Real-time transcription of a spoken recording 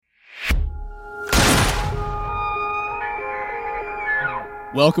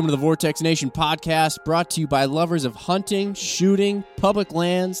Welcome to the Vortex Nation podcast, brought to you by lovers of hunting, shooting, public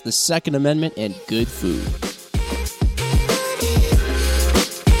lands, the Second Amendment, and good food.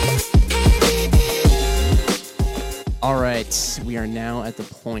 All right, we are now at the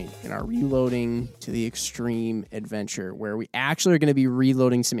point in our reloading to the extreme adventure where we actually are going to be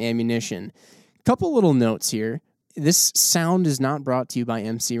reloading some ammunition. Couple little notes here. This sound is not brought to you by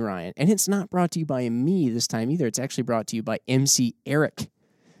MC Ryan, and it's not brought to you by me this time either. It's actually brought to you by MC Eric,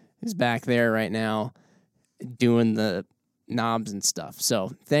 who's back there right now doing the knobs and stuff.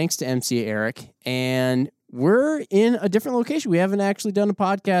 So thanks to MC Eric. And we're in a different location. We haven't actually done a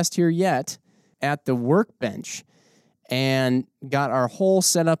podcast here yet at the workbench and got our whole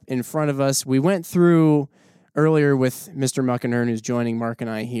setup in front of us. We went through earlier with Mr. Muckenhern, who's joining Mark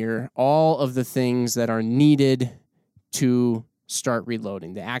and I here, all of the things that are needed to start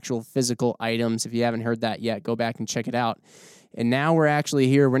reloading, the actual physical items. If you haven't heard that yet, go back and check it out. And now we're actually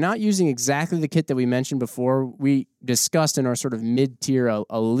here. We're not using exactly the kit that we mentioned before. We discussed in our sort of mid-tier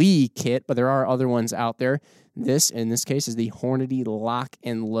a Lee kit, but there are other ones out there. This, in this case, is the Hornady Lock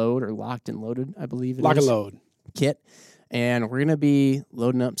and Load, or Locked and Loaded, I believe it is. Lock and Load kit. And we're going to be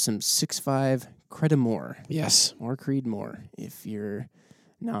loading up some 6.5 Creedmoor. Yes. Or Creedmoor, if you're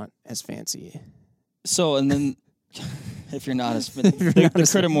not as fancy. So, and then... if you're not as the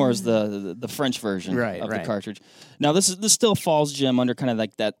Creedmoor is the French version of the cartridge. Now this still falls, Jim, under kind of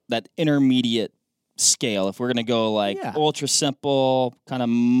like that intermediate scale. If we're gonna go like ultra simple, kind of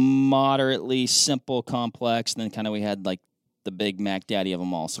moderately simple, complex, then kind of we had like the big Mac Daddy of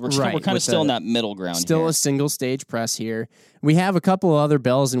them all. So we're kind of still in that middle ground. Still here. A single stage press here. We have a couple of other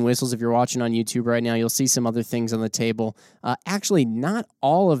bells and whistles. If you're watching on YouTube right now, you'll see some other things on the table. Actually, not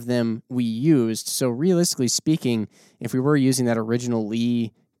all of them we used. So realistically speaking, if we were using that original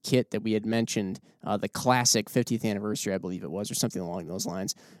Lee kit that we had mentioned, the classic 50th anniversary, I believe it was, or something along those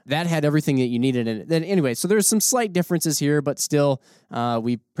lines, that had everything that you needed in it. Then anyway, so there's some slight differences here, but still,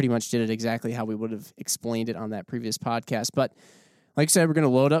 we pretty much did it exactly how we would have explained it on that previous podcast. But like I said, we're going to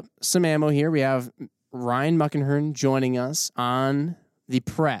load up some ammo here. We have Ryan Muckenhern joining us on the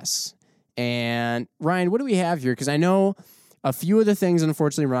press. And Ryan, what do we have here? Because I know a few of the things,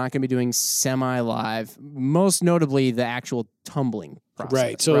 unfortunately, we're not going to be doing semi-live, most notably the actual tumbling process.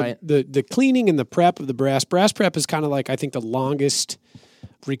 Right. So the cleaning and the prep of the brass prep is kind of like, I think, the longest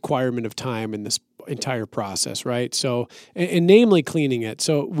requirement of time in this entire process, right? So, and namely cleaning it.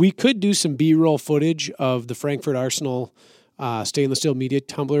 So we could do some B-roll footage of the Frankford Arsenal stainless steel media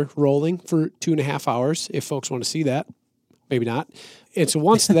tumbler rolling for 2.5 hours if folks want to see that. Maybe not. And so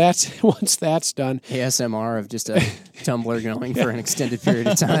once that's done, ASMR of just a tumbler going for an extended period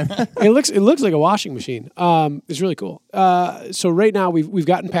of time. it looks like a washing machine. It's really cool. So right now we've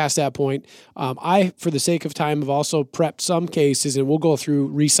gotten past that point. I, for the sake of time, have also prepped some cases, and we'll go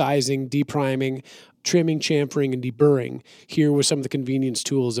through resizing, depriming, trimming, chamfering, and deburring here with some of the convenience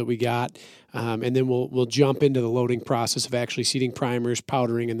tools that we got. And then we'll jump into the loading process of actually seating primers,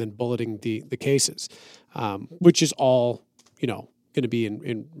 powdering, and then bulleting the cases, which is all, going to be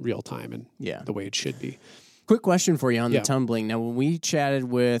in real time and the way it should be. Quick question for you on the tumbling. Now, when we chatted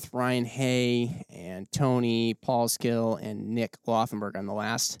with Ryan Hay and Tony Paulskill and Nick Laufenberg on the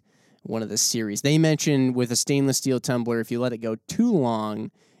last one of the series, they mentioned with a stainless steel tumbler, if you let it go too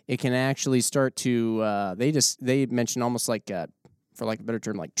long, it can actually start to, they mentioned almost like, for like a better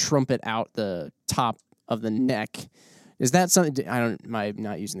term, like trumpet out the top of the neck. Is that something, I'm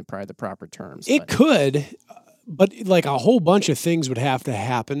not using the proper terms. It could, but like a whole bunch of things would have to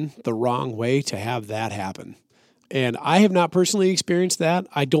happen the wrong way to have that happen. And I have not personally experienced that.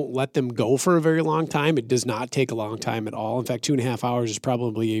 I don't let them go for a very long time. It does not take a long time at all. In fact, 2.5 hours is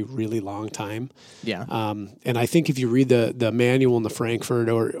probably a really long time. Yeah. And I think if you read the manual in the Frankfurt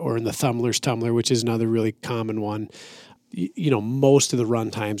or in the Thumbler's Tumbler, which is another really common one, most of the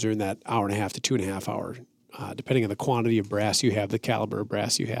run times are in that 1.5 to 2.5 hour, depending on the quantity of brass you have, the caliber of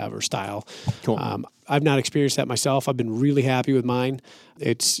brass you have, or style. Cool. I've not experienced that myself. I've been really happy with mine.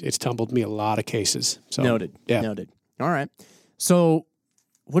 It's tumbled me a lot of cases. So, Noted. Yeah. Noted. All right. So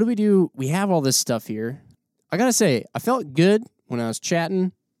what do we do? We have all this stuff here. I got to say, I felt good when I was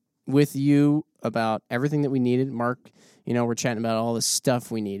chatting with you about everything that we needed. Mark, we're chatting about all the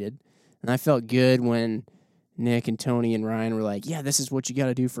stuff we needed. And I felt good when Nick and Tony and Ryan were like, yeah, this is what you got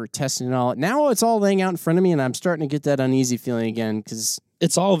to do for testing and all. Now it's all laying out in front of me, and I'm starting to get that uneasy feeling again because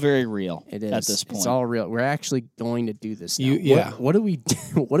it's all very real. It is at this point. It's all real. We're actually going to do this now. What do we do?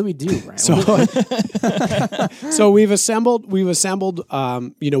 What do we do, Ryan? So we've assembled.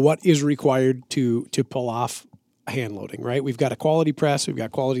 What is required to pull off hand loading, right? We've got a quality press, we've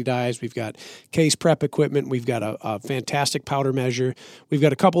got quality dies, we've got case prep equipment, we've got a fantastic powder measure, we've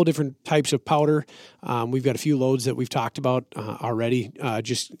got a couple of different types of powder, we've got a few loads that we've talked about already,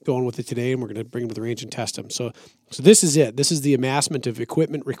 just going with it today, and we're going to bring them to the range and test them. So this is it. This is the amassment of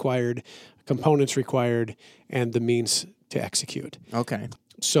equipment required, components required, and the means to execute. Okay.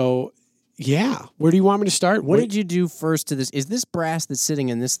 So, yeah. Where do you want me to start? What did you do first to this? Is this brass that's sitting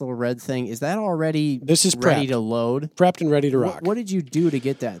in this little red thing, is that already ready to load? Prepped and ready to rock. What did you do to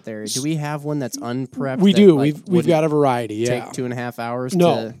get that there? Do we have one that's unprepped? We do. We've got a variety, yeah. Take 2.5 hours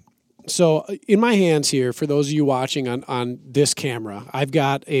No. So in my hands here, for those of you watching on this camera, I've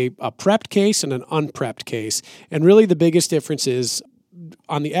got a prepped case and an unprepped case. And really the biggest difference is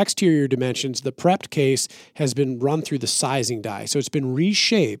on the exterior dimensions, the prepped case has been run through the sizing die. So it's been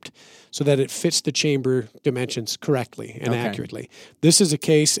reshaped so that it fits the chamber dimensions correctly and accurately. This is a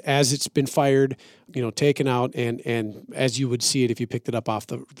case as it's been fired, taken out, and as you would see it if you picked it up off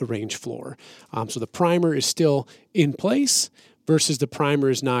the range floor. So the primer is still in place versus the primer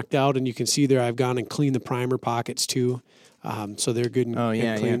is knocked out. And you can see there I've gone and cleaned the primer pockets too. So they're good and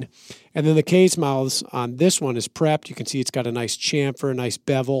clean. Yeah. And then the case mouths on this one is prepped. You can see it's got a nice chamfer, a nice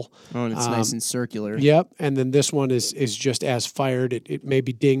bevel. Oh, and it's nice and circular. Yep. And then this one is just as fired. It may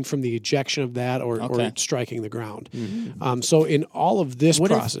be dinged from the ejection of that or striking the ground. Mm-hmm. So in all of this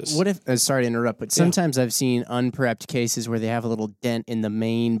process. What if sorry to interrupt, but sometimes I've seen unprepped cases where they have a little dent in the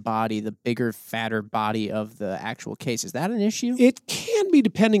main body, the bigger, fatter body of the actual case. Is that an issue? It can be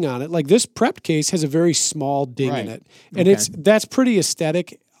depending on it. Like this prepped case has a very small ding in it. And that's pretty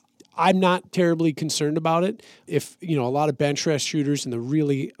aesthetic. I'm not terribly concerned about it. If, a lot of bench rest shooters and the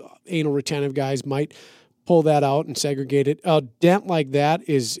really anal retentive guys might pull that out and segregate it. A dent like that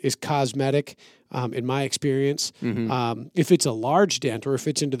is cosmetic, in my experience. Mm-hmm. If it's a large dent or if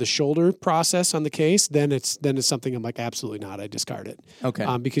it's into the shoulder process on the case, then it's something I'm like, absolutely not. I discard it.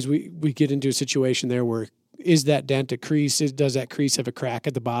 Okay. Because we get into a situation there where is that dent a crease? Does that crease have a crack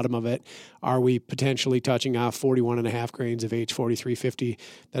at the bottom of it? Are we potentially touching off 41.5 grains of H4350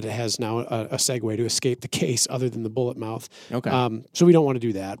 that it has now a segue to escape the case other than the bullet mouth? Okay. So we don't want to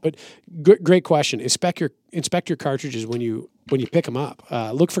do that. But great question. Inspect your cartridges when you pick them up.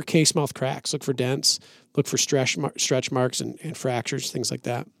 Look for case mouth cracks. Look for dents. Look for stretch marks and fractures, things like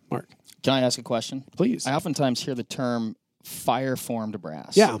that. Mark. Can I ask a question? Please. I oftentimes hear the term fire formed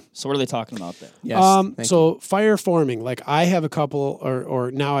brass. Yeah. So what are they talking about there? Yes. So fire forming, like I have a couple,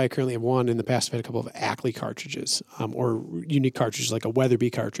 or now I currently have one. In the past, I've had a couple of Ackley cartridges, or unique cartridges like a Weatherby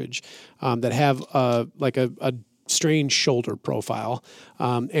cartridge, that have a strange shoulder profile.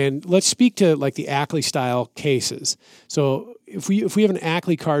 And let's speak to like the Ackley style cases. So if we have an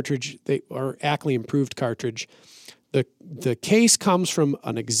Ackley cartridge, or Ackley improved cartridge, the case comes from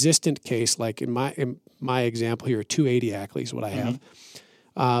an existent case, like in my example here, a 280 Ackley is what I have.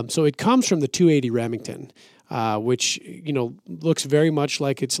 Mm-hmm. So it comes from the 280 Remington, which looks very much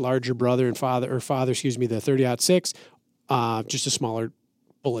like its larger brother and father, the 30-06, just a smaller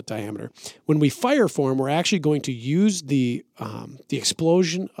bullet diameter. When we fire form, we're actually going to use the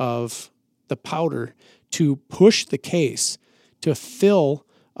explosion of the powder to push the case to fill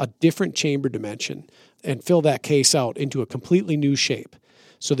a different chamber dimension and fill that case out into a completely new shape.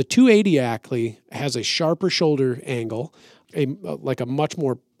 So the 280 Ackley has a sharper shoulder angle, like a much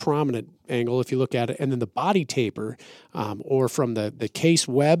more prominent angle if you look at it, and then the body taper, or from the case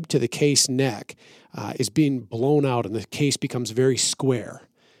web to the case neck, is being blown out, and the case becomes very square,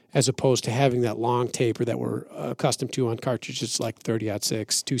 as opposed to having that long taper that we're accustomed to on cartridges like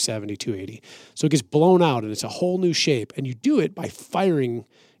 30-06, 270, 280. So it gets blown out, and it's a whole new shape, and you do it by firing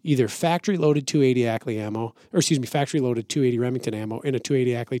either factory-loaded 280 Ackley ammo, factory-loaded 280 Remington ammo in a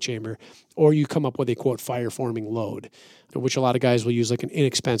 280 Ackley chamber, or you come up with a, quote, fire-forming load, which a lot of guys will use like an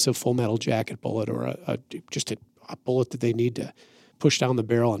inexpensive full metal jacket bullet or just a bullet that they need to push down the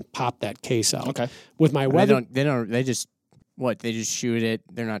barrel and pop that case out. Okay. With my they just shoot it.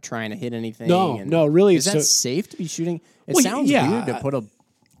 They're not trying to hit anything. No, really. Is that safe to be shooting? It sounds weird to put a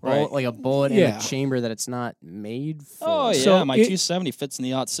bullet in a chamber that it's not made for. Oh, yeah. So my 270 fits in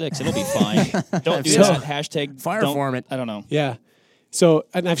the .6. It'll be fine. Don't do that. Hashtag fireform it. I don't know. Yeah. So,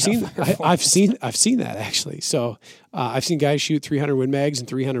 and I've seen that actually. So, I've seen guys shoot 300 Win Mags and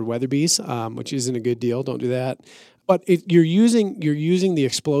 300 Weatherbys, which isn't a good deal. Don't do that. But you're using the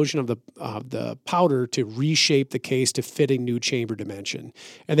explosion of the powder to reshape the case to fit a new chamber dimension,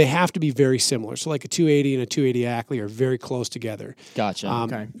 and they have to be very similar. So like a 280 and a 280 Ackley are very close together. Gotcha.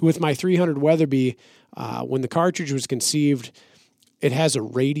 Okay. With my 300 Weatherby, when the cartridge was conceived, it has a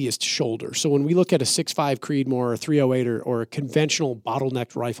radiused shoulder. So when we look at a 6.5 Creedmoor or 308 or a conventional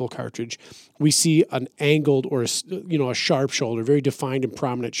bottlenecked rifle cartridge, we see an angled or a sharp shoulder, very defined and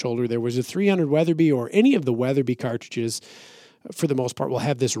prominent shoulder. There was a 300 Weatherby or any of the Weatherby cartridges, for the most part, will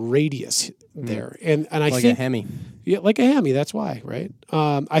have this radius there. And I think like a Hemi. Yeah, like a Hemi. That's why, right?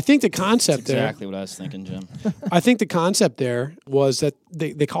 I think the concept that's exactly what I was thinking, Jim. I think the concept there was that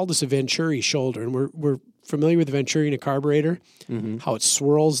they called this a Venturi shoulder, and we're familiar with the Venturi in a carburetor, how it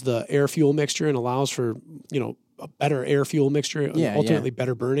swirls the air fuel mixture and allows for a better air fuel mixture, and ultimately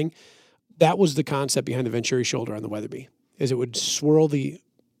better burning. That was the concept behind the Venturi shoulder on the Weatherby, is it would swirl the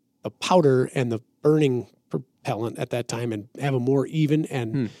powder and the burning propellant at that time and have a more even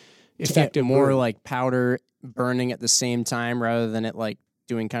and effective more burn. like powder burning at the same time rather than it like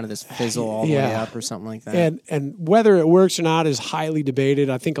doing kind of this fizzle all the way up or something like that. And whether it works or not is highly debated.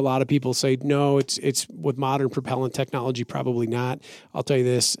 I think a lot of people say no, it's with modern propellant technology, probably not. I'll tell you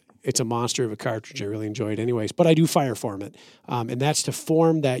this, it's a monster of a cartridge. I really enjoy it anyways, but I do fire form it. And that's to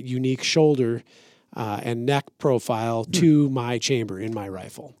form that unique shoulder and neck profile to my chamber in my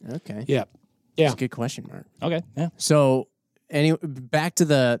rifle. Okay. Yeah. That's a good question, Mark. Okay. Yeah. So back to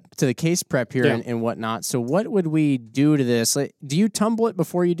the case prep here and whatnot. So what would we do to this? Like, do you tumble it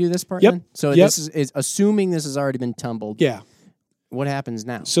before you do this part? Yep. Then? So this is assuming this has already been tumbled. Yeah. What happens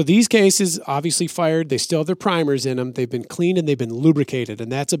now? So these cases obviously fired. They still have their primers in them. They've been cleaned and they've been lubricated,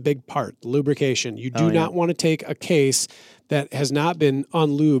 and that's a big part, lubrication. You do not want to take a case that has not been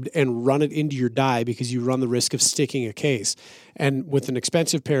unlubed and run it into your die because you run the risk of sticking a case. And with an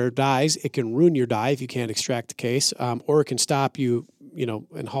expensive pair of dies, it can ruin your die if you can't extract the case, or it can stop you,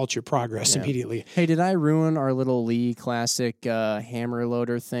 and halt your progress immediately. Hey, did I ruin our little Lee Classic hammer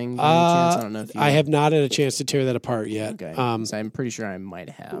loader thing? I don't know if I have not had a chance to tear that apart yet. Okay. So I'm pretty sure I might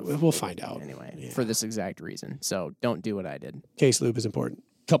have. We'll find out. Anyway, for this exact reason. So don't do what I did. Case lube is important.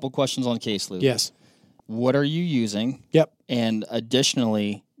 Couple questions on case lube. Yes. What are you using? Yep. And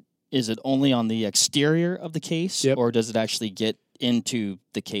additionally, is it only on the exterior of the case, or does it actually get into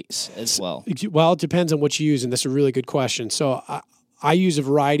the case as well? Well, it depends on what you use, and that's a really good question. So I use a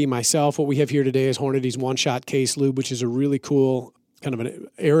variety myself. What we have here today is Hornady's one-shot case lube, which is a really cool kind of an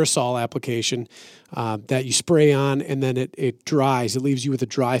aerosol application that you spray on, and then it dries. It leaves you with a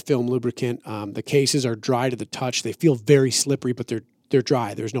dry film lubricant. The cases are dry to the touch. They feel very slippery, but they're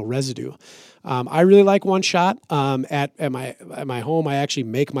dry. There's no residue. I really like One Shot. At my home, I actually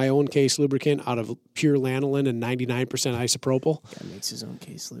make my own case lubricant out of pure lanolin and 99% isopropyl. Guy makes his own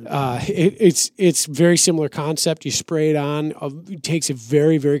case lube. It's very similar concept. You spray it on. It takes a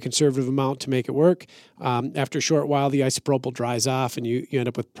very, very conservative amount to make it work. After a short while, the isopropyl dries off, and you end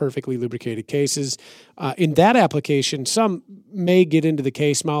up with perfectly lubricated cases. In that application, some may get into the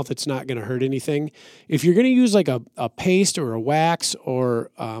case mouth. It's not going to hurt anything. If you're going to use like a paste or a wax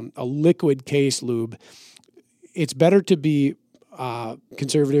or a liquid case lube, it's better to be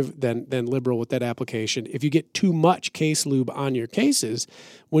conservative than liberal with that application. If you get too much case lube on your cases,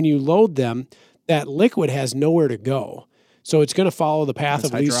 when you load them, that liquid has nowhere to go. So it's going to follow the path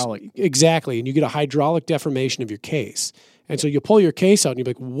of hydraulic. Exactly, and you get a hydraulic deformation of your case. And so you pull your case out and you're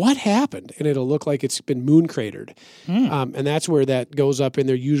like, what happened? And it'll look like it's been moon cratered. And that's where that goes up in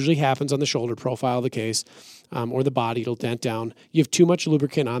there. Usually happens on the shoulder profile of the case or the body. It'll dent down. You have too much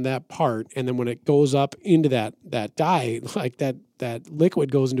lubricant on that part. And then when it goes up into that die, like that liquid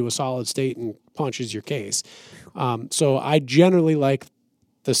goes into a solid state and punches your case. So I generally like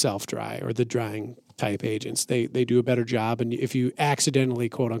the self-dry or the drying type agents. They do a better job. And if you accidentally,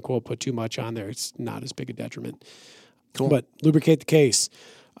 quote unquote, put too much on there, it's not as big a detriment. Cool. But lubricate the case.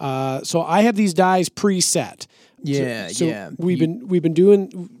 So I have these dies preset. So we've been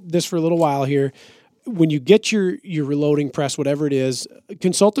doing this for a little while here. When you get your reloading press, whatever it is,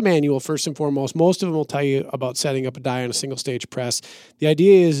 consult the manual first and foremost. Most of them will tell you about setting up a die on a single stage press. The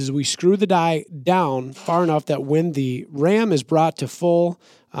idea is we screw the die down far enough that when the ram is brought to full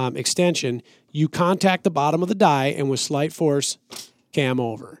extension, you contact the bottom of the die and with slight force, cam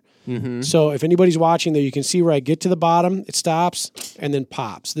over. Mm-hmm. So if anybody's watching there, you can see where I get to the bottom, it stops, and then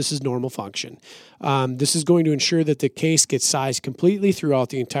pops. This is normal function. This is going to ensure that the case gets sized completely throughout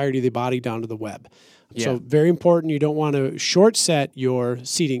the entirety of the body down to the web. Yeah. So very important. You don't want to short set your your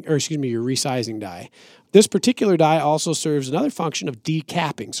resizing die. This particular die also serves another function of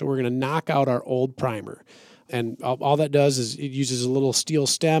decapping. So we're going to knock out our old primer. And all that does is it uses a little steel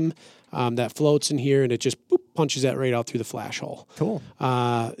stem that floats in here, and it just punches that right out through the flash hole. Cool.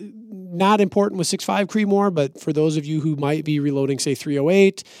 Not important with 6.5 Creedmoor, but for those of you who might be reloading, say,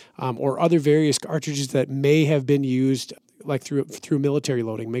 308 or other various cartridges that may have been used like through military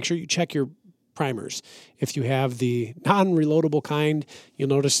loading, make sure you check your primers. If you have the non-reloadable kind, you'll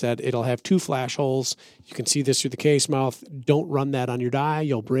notice that it'll have 2 flash holes. You can see this through the case mouth. Don't run that on your die.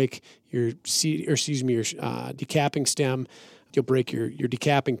 You'll break your decapping stem. You'll break your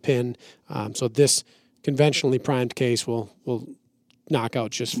decapping pin. So this conventionally primed case will knock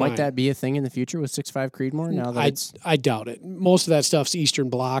out just fine. Might that be a thing in the future with 6.5 Creedmoor? Now that I doubt it. Most of that stuff's Eastern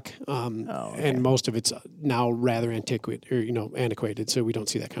Bloc, and most of it's now rather antiquated. So we don't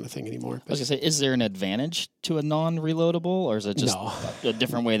see that kind of thing anymore. I was gonna say, is there an advantage to a non-reloadable, or is it just a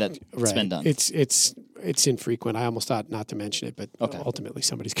different way that it's been done? It's infrequent. I almost thought not to mention it, but ultimately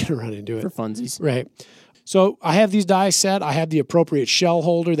somebody's going to run into it for funsies, right? So I have these dies set. I have the appropriate shell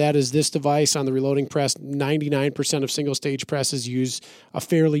holder. That is this device on the reloading press. 99% of single-stage presses use a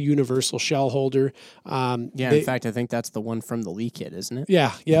fairly universal shell holder. In fact, I think that's the one from the Lee kit, isn't it?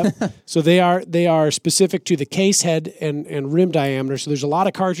 Yeah. So they are specific to the case head and rim diameter. So there's a lot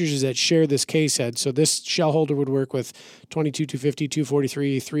of cartridges that share this case head. So this shell holder would work with 22, 250,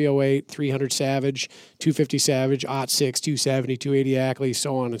 243, 308, 300 Savage, 250 Savage, .6, 270, 280 Ackley,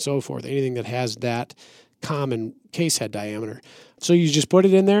 so on and so forth. Anything that has that common case head diameter. So you just put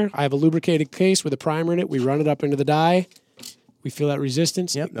it in there. I have a lubricated case with a primer in it. We run it up into the die. We feel that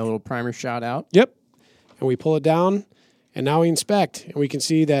resistance. Yep, a little primer shot out. Yep. And we pull it down, and now we inspect. And we can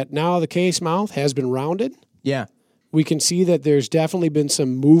see that now the case mouth has been rounded. Yeah. We can see that there's definitely been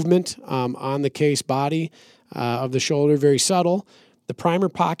some movement on the case body of the shoulder, very subtle. The primer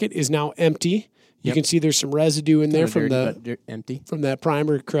pocket is now empty. You can see there's some residue in there from that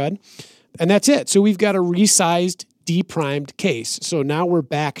primer crud. And that's it. So we've got a resized, deprimed case. So now we're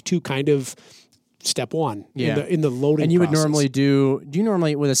back to kind of step one in the loading And you process. would normally do you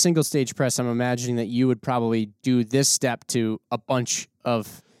normally, with a single stage press, I'm imagining that you would probably do this step to a bunch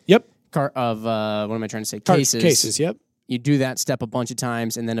of what am I trying to say? Cases, yep. You do that step a bunch of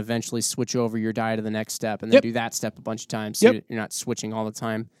times and then eventually switch over your die to the next step and then do that step a bunch of times so you're not switching all the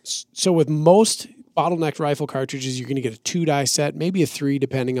time. So with most bottlenecked rifle cartridges, you're going to get a 2-die set, maybe a 3,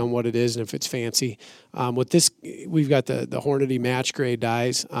 depending on what it is and if it's fancy. With this, we've got the Hornady match grade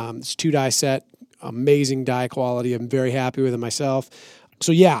dies. It's a 2-die set, amazing die quality. I'm very happy with it myself.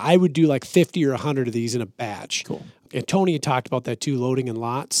 So I would do like 50 or 100 of these in a batch. Cool. And Tony had talked about that too, loading in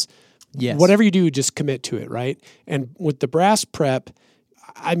lots. Yes. Whatever you do, just commit to it, right? And with the brass prep,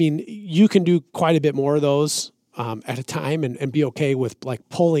 I mean, you can do quite a bit more of those at a time and be okay with like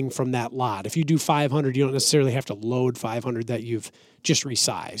pulling from that lot. If you do 500, you don't necessarily have to load 500 that you've just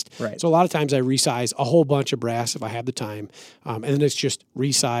resized. Right. So a lot of times I resize a whole bunch of brass if I have the time, and then it's just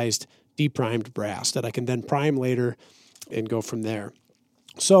resized, deprimed brass that I can then prime later and go from there.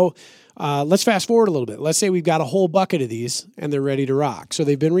 So let's fast forward a little bit. Let's say we've got a whole bucket of these and they're ready to rock. So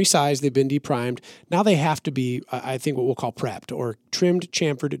they've been resized, they've been deprimed. Now they have to be, I think, what we'll call prepped or trimmed,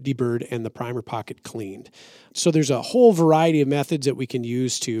 chamfered, deburred, and the primer pocket cleaned. So there's a whole variety of methods that we can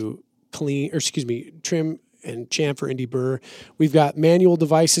use to trim and chamfer and deburr. We've got manual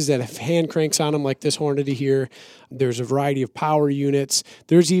devices that have hand cranks on them like this Hornady here. There's a variety of power units.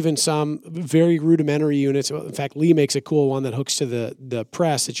 There's even some very rudimentary units. In fact, Lee makes a cool one that hooks to the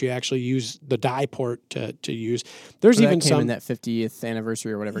press that you actually use the die port to use. There's even some in that 50th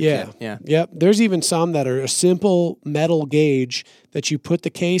anniversary or whatever. Yep. There's even some that are a simple metal gauge that you put the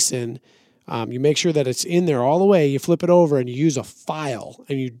case in. You make sure that it's in there all the way. You flip it over and you use a file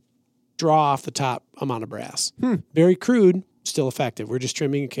and you draw off the top amount of brass. Very crude, still effective. We're just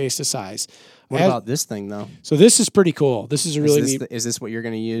trimming a case to size. What about this thing though? So this is pretty cool. This is a really neat. Is this what you're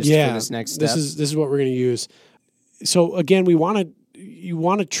going to use for this next step? This is what we're going to use. So again, you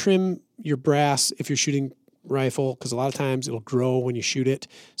want to trim your brass if you're shooting rifle because a lot of times it'll grow when you shoot it.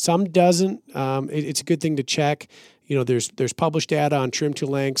 Some doesn't. It's a good thing to check. There's published data on trim to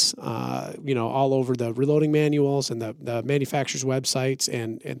lengths, all over the reloading manuals and the manufacturer's websites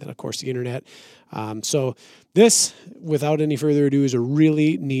and then, of course, the internet. So this, without any further ado, is a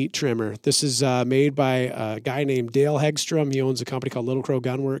really neat trimmer. This is made by a guy named Dale Hegstrom. He owns a company called Little Crow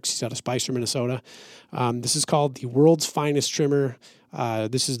Gunworks. He's out of Spicer, Minnesota. This is called the world's finest trimmer.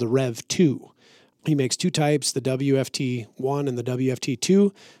 This is the Rev 2. He makes 2 types, the WFT1 and the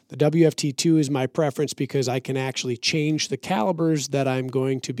WFT2. The WFT2 is my preference because I can actually change the calibers that I'm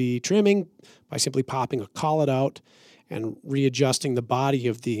going to be trimming by simply popping a collet out and readjusting the body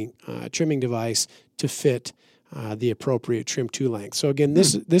of the trimming device to fit the appropriate trim to length. So again,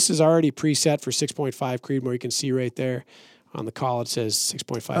 this is already preset for 6.5 Creedmoor. You can see right there on the collet it says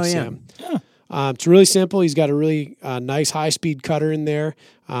 6.5 SAM. Yeah. It's really simple. He's got a really nice high-speed cutter in there.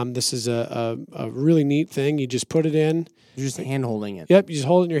 This is a really neat thing. You just put it in. You're just hand-holding it. Yep, you just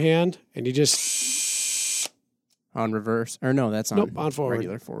hold it in your hand, and you just... On reverse? Or no, that's on, on forward.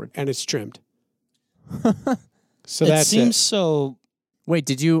 Regular forward. And it's trimmed. So that's seems so. Wait,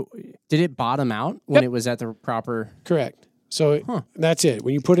 did it bottom out when it was at the proper? Correct. So that's it.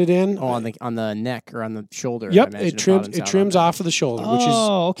 When you put it in, on the neck or on the shoulder. Yep, it trims off of the shoulder. Which is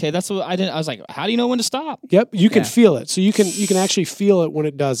okay. That's what I didn't. I was like, how do you know when to stop? Yep, you can feel it. So you can actually feel it when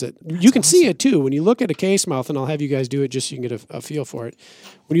it does it. You can see it too when you look at a case mouth, and I'll have you guys do it just so you can get a feel for it.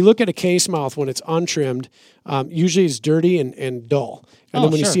 When you look at a case mouth when it's untrimmed, usually it's dirty and dull, and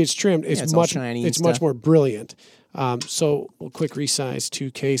then when you see it's trimmed, it's much more brilliant. So we'll quick resize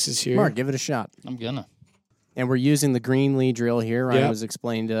 2 cases here. Mark, give it a shot. I'm gonna. And we're using the Greenlee drill here. Ryan was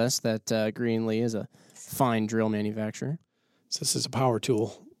explaining to us that Greenlee is a fine drill manufacturer. So this is a power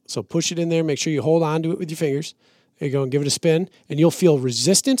tool. So push it in there. Make sure you hold on to it with your fingers. There you go, and give it a spin, and you'll feel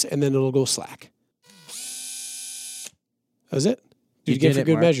resistance, and then it'll go slack. That was it. Did you get for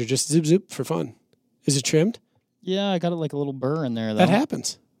good measure? Just zip, zip for fun. Is it trimmed? Yeah, I got it like a little burr in there, though. That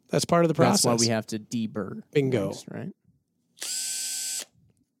happens. That's part of the process. That's why we have to deburr. Bingo. Things, right?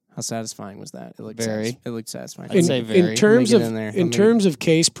 How satisfying was that? It looked very. It looked satisfying. I'd say very. In terms of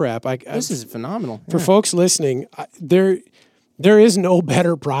case prep, this is phenomenal. For folks listening, there is no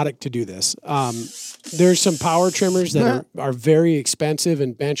better product to do this. There's some power trimmers that are very expensive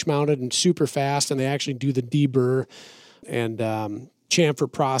and bench mounted and super fast, and they actually do the deburr and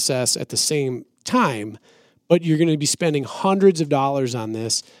chamfer process at the same time. But you're going to be spending hundreds of dollars on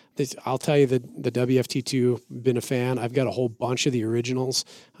this. I'll tell you that the WFT2, been a fan. I've got a whole bunch of the originals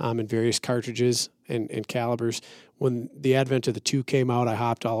in various cartridges and calibers. When the advent of the 2 came out, I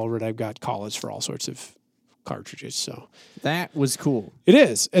hopped all over it. I've got collets for all sorts of cartridges. So that was cool. It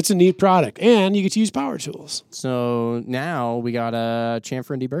is. It's a neat product, and you get to use power tools. So now we got a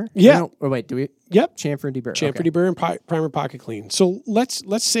chamfer and deburr. Yeah. Or wait, do we? Yep. Chamfer and deburr. Chamfer, deburr, and primer pocket clean. So let's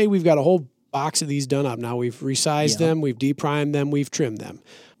say we've got a whole box of these done up. Now we've resized them, we've deprimed them, we've trimmed them.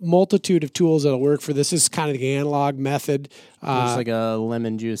 Multitude of tools that'll work for this. This is kind of the analog method. It's like a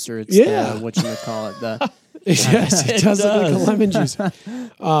lemon juicer. It's whatchamacallit. Yes, it does look like a lemon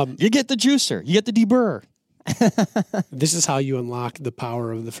juicer. You get the juicer. You get the deburr. This is how you unlock the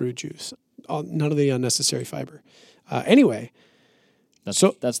power of the fruit juice. None of the unnecessary fiber. Anyway. That's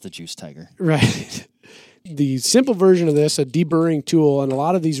the juice tiger. Right. The simple version of this, a deburring tool, and a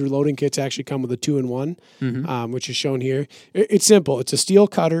lot of these reloading kits actually come with a 2-in-1, which is shown here. It's simple. It's a steel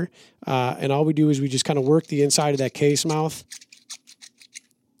cutter, and all we do is we just kind of work the inside of that case mouth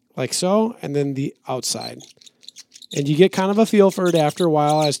like so, and then the outside. And you get kind of a feel for it after a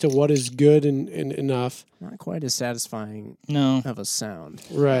while as to what is good and enough. Not quite as satisfying of a sound.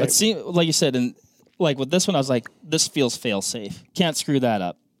 Right. But see, like you said, and like with this one, I was like, this feels fail-safe. Can't screw that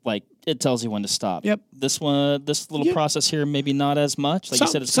up. Like, it tells you when to stop. Yep. This little process here, maybe not as much. Like you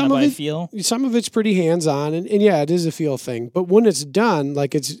said, it's kind of by feel. Some of it's pretty hands-on, and yeah, it is a feel thing. But when it's done,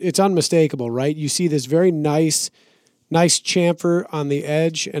 like it's unmistakable, right? You see this very nice chamfer on the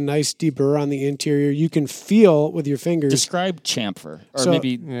edge and nice deburr on the interior. You can feel with your fingers. Describe chamfer, or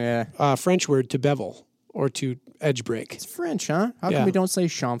maybe French word to bevel or to edge break. It's French, huh? How come we don't say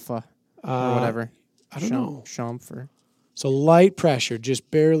chamfer or whatever? I don't know. Chamfer. So light pressure, just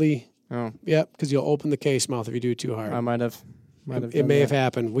barely. Oh, yep, because you'll open the case mouth if you do it too hard. I might have. It may have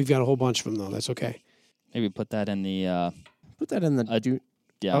happened. We've got a whole bunch of them though. That's okay. Maybe put that in the.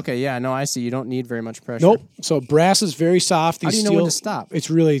 Yeah. Okay. Yeah. No, I see. You don't need very much pressure. Nope. So brass is very soft. How do you know when to stop? It's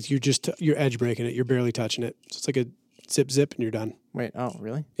really you're edge breaking it. You're barely touching it. So it's like a zip, and you're done. Wait. Oh,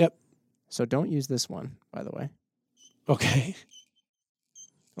 really? Yep. So don't use this one, by the way. Okay.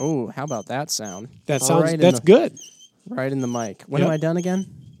 Oh, how about that sound? That sounds. That's good. Right in the mic. When am I done again?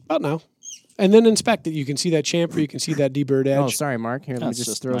 About now. And then inspect it. You can see that chamfer. You can see that deburred edge. Oh, sorry, Mark. Here, let me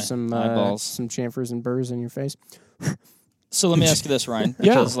just throw some chamfers and burrs in your face. So let me ask you this, Ryan.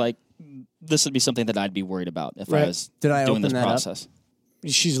 Because this would be something that I'd be worried about if I was doing this process.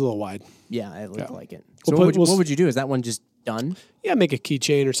 She's a little wide. Yeah, it looked like it. So what would you do? Is that one just done? Yeah, make a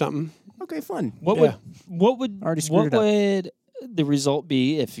keychain or something. Okay, fun. What would the result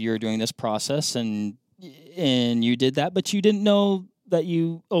be if you're doing this process and you did that, but you didn't know that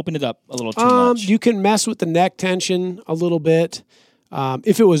you opened it up a little too much? You can mess with the neck tension a little bit.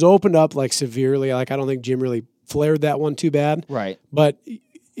 If it was opened up like severely, like I don't think Jim really flared that one too bad. Right. But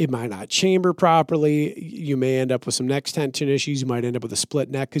it might not chamber properly. You may end up with some neck tension issues. You might end up with a split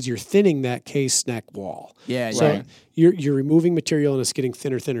neck because you're thinning that case neck wall. Yeah. So you're removing material and it's getting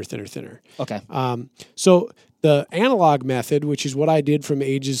thinner. Okay. So the analog method, which is what I did from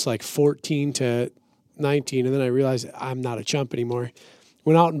ages like 14 to 19, and then I realized I'm not a chump anymore.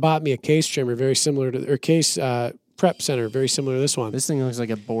 Went out and bought me a case trimmer very similar to, or case prep center very similar to this one. This thing looks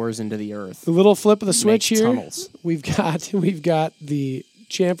like it bores into the earth. The little flip of the switch here. Tunnels. We've got the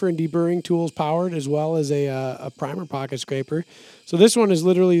chamfer and deburring tools powered, as well as a primer pocket scraper. So this one is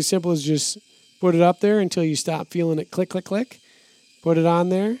literally as simple as just put it up there until you stop feeling it click, click, click. Put it on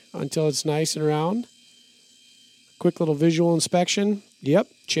there until it's nice and round. Quick little visual inspection. Yep,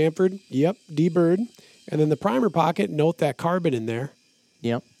 chamfered. Yep, deburred. And then the primer pocket, note that carbon in there.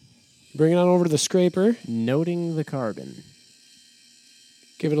 Yep. Bring it on over to the scraper. Noting the carbon.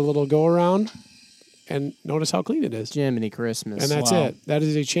 Give it a little go around. And notice how clean it is. Jiminy Christmas. And that's it. That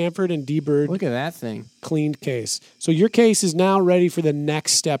is a chamfered and deburred. Look at that thing. Cleaned case. So your case is now ready for the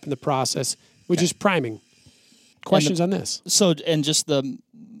next step in the process, which is priming. Questions on this? So, and just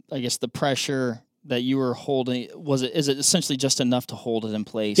the pressure that you were holding, is it essentially just enough to hold it in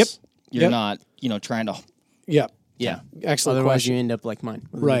place? Yep. You're not, trying to. Yep. Yeah. Excellent Otherwise question. you end up like mine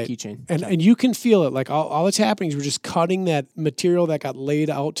with right. a keychain. And you can feel it. Like all that's happening is we're just cutting that material that got laid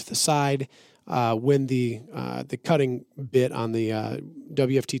out to the side when the cutting bit on the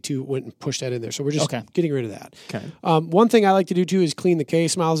WFT2 went and pushed that in there. So we're just getting rid of that. Okay. One thing I like to do too is clean the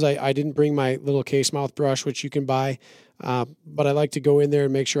case mouths. I didn't bring my little case mouth brush, which you can buy, but I like to go in there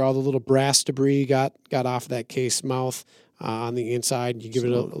and make sure all the little brass debris got off of that case mouth on the inside. You give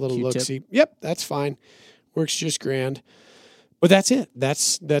it a little look-see. Yep, that's fine. Works just grand. But that's it.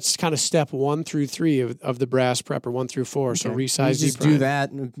 That's kind of step 1 through 3 of the brass prep, or 1 through 4. Okay. So resize, you just do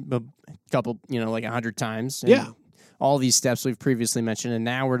that a couple, like 100 times. Yeah. All these steps we've previously mentioned, and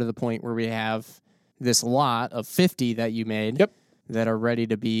now we're to the point where we have this lot of 50 that you made. Yep. That are ready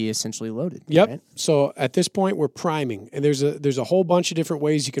to be essentially loaded. Yep. Right? So at this point, we're priming, and there's a whole bunch of different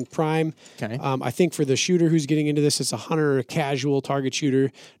ways you can prime. Okay. I think for the shooter who's getting into this, it's a hunter or a casual target shooter.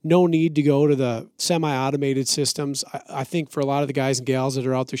 No need to go to the semi-automated systems. I think for a lot of the guys and gals that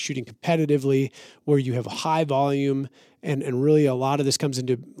are out there shooting competitively, where you have high volume, and really a lot of this comes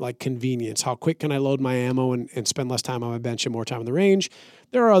into like convenience. How quick can I load my ammo and spend less time on my bench and more time on the range?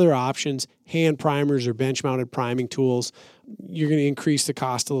 There are other options, hand primers or bench-mounted priming tools. You're going to increase the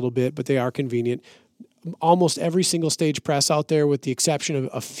cost a little bit, but they are convenient. Almost every single stage press out there, with the exception of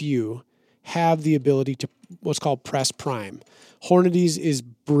a few, have the ability to what's called press prime. Hornady's is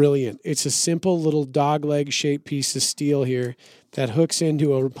brilliant. It's a simple little dog leg shaped piece of steel here that hooks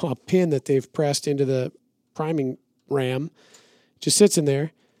into a pin that they've pressed into the priming ram. Just sits in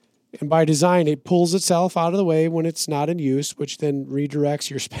there. And by design, it pulls itself out of the way when it's not in use, which then redirects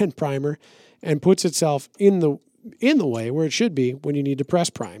your spent primer and puts itself in the way where it should be when you need to press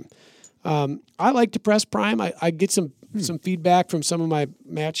prime. I like to press prime. I get some feedback from some of my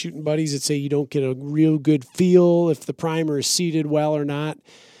match shooting buddies that say you don't get a real good feel if the primer is seated well or not.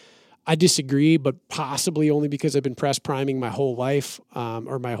 I disagree, but possibly only because I've been press priming my whole life,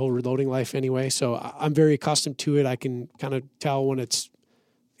 or my whole reloading life anyway. So I'm very accustomed to it. I can kind of tell when it's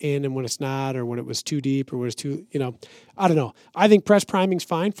in and when it's not, or when it was too deep or when it's too, I don't know. I think press priming's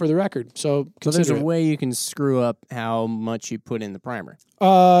fine for the record. So there's a way you can screw up how much you put in the primer.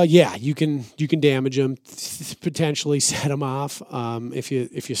 Yeah, you can damage them, potentially set them off if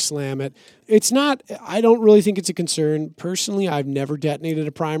you slam it. It's not. I don't really think it's a concern personally. I've never detonated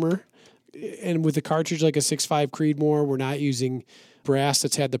a primer, and with a cartridge like a 6.5 Creedmoor, we're not using brass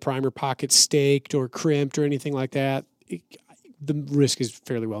that's had the primer pocket staked or crimped or anything like that. The risk is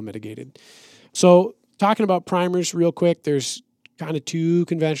fairly well mitigated. So talking about primers real quick, there's kind of 2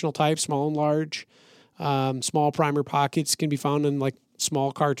 conventional types, small and large. Small primer pockets can be found in like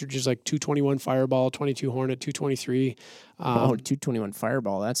small cartridges like 221 Fireball, 22 Hornet, 223. 221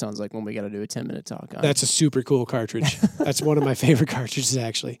 Fireball. That sounds like when we got to do a 10-minute talk on. That's a super cool cartridge. That's one of my favorite cartridges,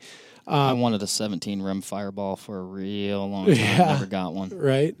 actually. I wanted a 17 rim Fireball for a real long time. Yeah, never got one.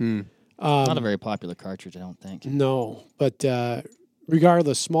 Right? Not a very popular cartridge, I don't think. No, but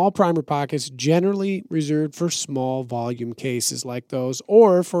regardless, small primer pockets generally reserved for small volume cases like those,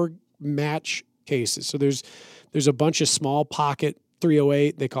 or for match cases. So there's a bunch of small pocket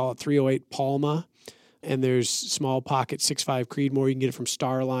 308. They call it 308 Palma, and there's small pocket 6.5 Creedmoor. You can get it from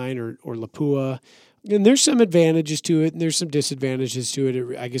Starline or Lapua. And there's some advantages to it, and there's some disadvantages to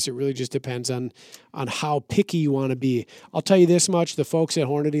it. I guess it really just depends on how picky you want to be. I'll tell you this much. The folks at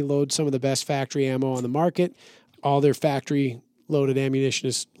Hornady load some of the best factory ammo on the market. All their factory-loaded ammunition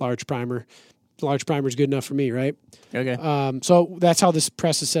is large primer. Large primer is good enough for me, right? Okay. So that's how this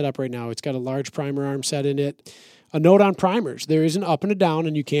press is set up right now. It's got a large primer arm set in it. A note on primers. There is an up and a down,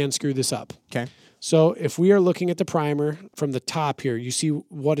 and you can screw this up. Okay. So if we are looking at the primer from the top here, you see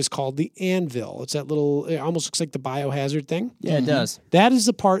what is called the anvil. It's that little, it almost looks like the biohazard thing. Yeah, it does. That is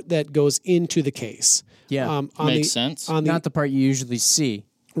the part that goes into the case. Yeah, makes sense. Not the part you usually see.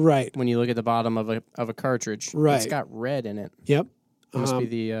 Right. When you look at the bottom of a cartridge. Right. It's got red in it. Yep. Must be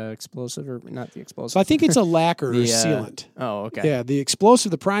the explosive, or not the explosive. So I think it's a lacquer or sealant. Oh, okay. Yeah, the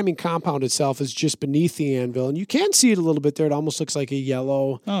explosive, the priming compound itself is just beneath the anvil, and you can see it a little bit there. It almost looks like a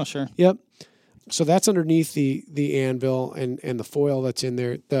yellow. Oh, sure. Yep. So that's underneath the anvil and the foil that's in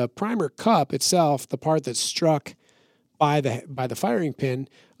there. The primer cup itself, the part that's struck by the firing pin,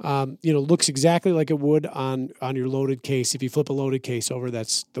 looks exactly like it would on your loaded case. If you flip a loaded case over,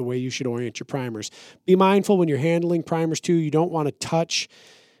 that's the way you should orient your primers. Be mindful when you're handling primers too. You don't want to touch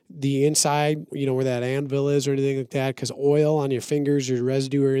the inside, where that anvil is or anything like that, because oil on your fingers or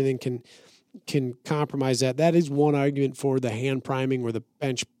residue or anything can compromise that. That is one argument for the hand priming or the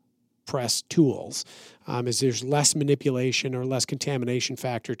bench press tools, is there's less manipulation or less contamination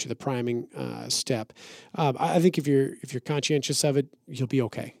factor to the priming step. I think if you're conscientious of it, you'll be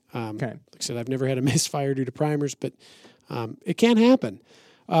okay. Okay. Like I said, I've never had a misfire due to primers, but it can happen.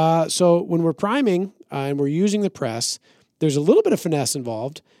 So when we're priming and we're using the press, there's a little bit of finesse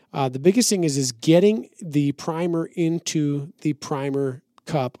involved. The biggest thing is getting the primer into the primer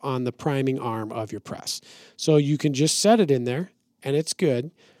cup on the priming arm of your press. So you can just set it in there, and it's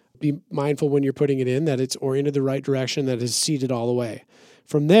good. Be mindful when you're putting it in that it's oriented the right direction, that it's seated all the way.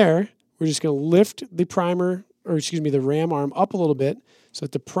 From there, we're just going to lift the ram arm up a little bit so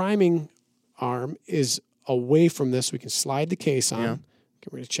that the priming arm is away from this. We can slide the case on. Yeah.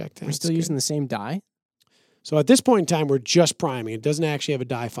 Get ready to check that. We're still using the same die? So at this point in time, we're just priming. It doesn't actually have a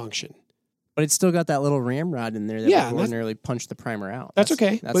die function. But it's still got that little ramrod in there that would ordinarily punch the primer out. That's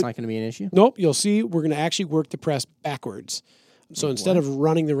okay. That's not going to be an issue? Nope. You'll see we're going to actually work the press backwards. So instead of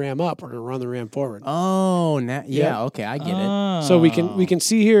running the ram up, we're going to run the ram forward. Oh, okay, I get it. So we can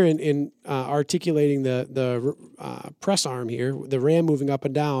see here in articulating the press arm here, the ram moving up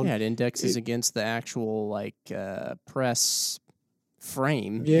and down. Yeah, it indexes against the actual press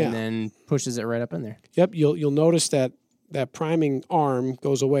frame, Yeah. and then pushes it right up in there. Yep, you'll notice that priming arm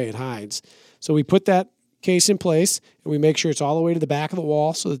goes away; it hides. So we put that case in place, and we make sure it's all the way to the back of the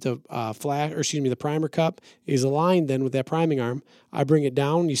wall so that the primer cup is aligned then with that priming arm. I bring it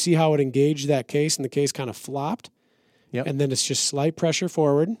down. You see how it engaged that case, and the case kind of flopped? Yep. And then it's just slight pressure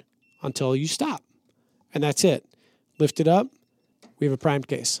forward until you stop. And that's it. Lift it up. We have a primed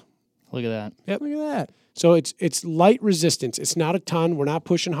case. Look at that. Yep. Look at that. So it's light resistance. It's not a ton. We're not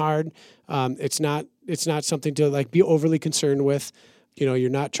pushing hard. It's not something to be overly concerned with. You're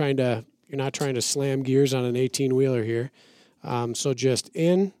not trying to slam gears on an 18-wheeler here. So just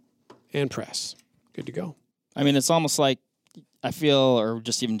in and press. Good to go. I mean, it's almost like I feel, or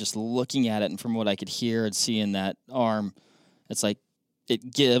just looking at it and from what I could hear and see in that arm, it's like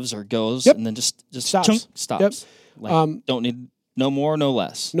it gives or goes and then just stops. Chunk, stops. Yep. Don't need no more, no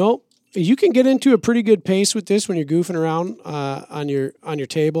less. Nope. You can get into a pretty good pace with this when you're goofing around on your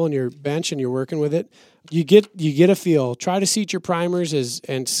table and your bench and you're working with it. You get a feel. Try to seat your primers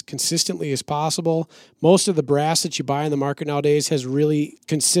as consistently as possible. Most of the brass that you buy in the market nowadays has really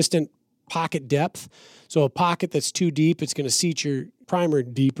consistent pocket depth. So a pocket that's too deep, it's going to seat your primer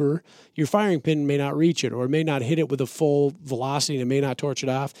deeper. Your firing pin may not reach it, or it may not hit it with a full velocity, and it may not torch it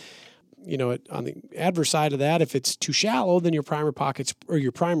off. On the adverse side of that, if it's too shallow, then your primer pockets or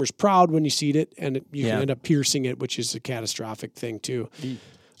your primer's proud when you seat it, and you can end up piercing it, which is a catastrophic thing too.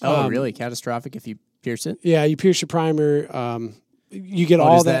 Oh, really? Catastrophic if you pierce it? Yeah, you pierce your primer. You get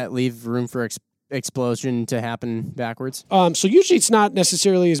all that. Does that leave room for explosion to happen backwards? So usually it's not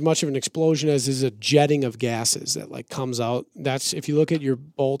necessarily as much of an explosion as is a jetting of gases that comes out. That's if you look at your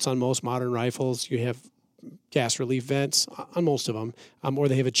bolts on most modern rifles, you have gas relief vents on most of them, or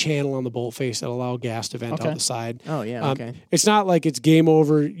they have a channel on the bolt face that allow gas to vent out the side. Oh, yeah, okay. It's not like it's game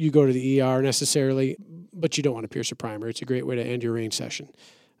over, you go to the ER necessarily, but you don't want to pierce a primer. It's a great way to end your range session,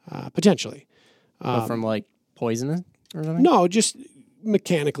 potentially. From poison or something? No, just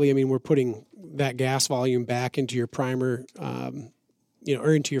mechanically. I mean, we're putting that gas volume back into your primer,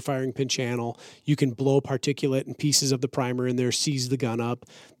 or into your firing pin channel. You can blow particulate and pieces of the primer in there, seize the gun up.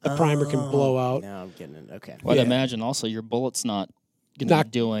 The primer can blow out. Now I'm getting it. Okay. Well, I'd imagine also your bullet's not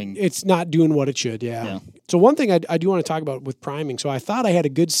doing. It's not doing what it should. Yeah. So one thing I do want to talk about with priming. So I thought I had a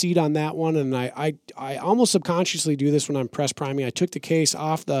good seat on that one, and I almost subconsciously do this when I'm press priming. I took the case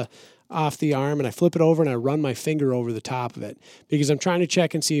off the arm and I flip it over and I run my finger over the top of it because I'm trying to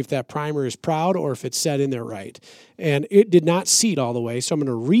check and see if that primer is proud or if it's set in there right. And it did not seat all the way, so I'm going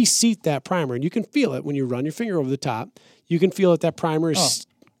to reseat that primer. And you can feel it when you run your finger over the top. You can feel that primer is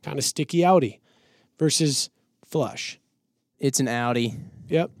kind of sticky outy versus flush. It's an outie.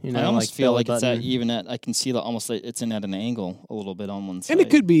 Yep. I almost feel like it's I can see almost like it's in at an angle a little bit on one side. And it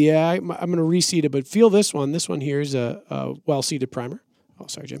could be, I'm going to reseat it, but feel this one. This one here is a well-seated primer. Oh,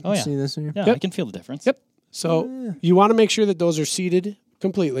 sorry, Jim. Oh, yeah. See this here? Yeah, I can feel the difference. Yep. So you want to make sure that those are seated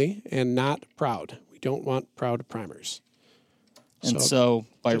completely and not proud. We don't want proud primers. And so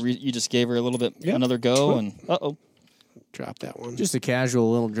you just gave her a little bit another go, and drop that one. Just a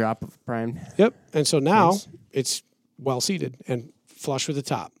casual little drop of prime. Yep. And so now it's well seated and flush with the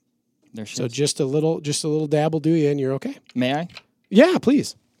top. There she so is. just a little dab will do you, and you're okay. May I? Yeah,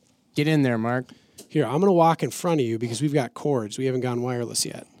 please. Get in there, Mark. Here, I'm going to walk in front of you because we've got cords. We haven't gone wireless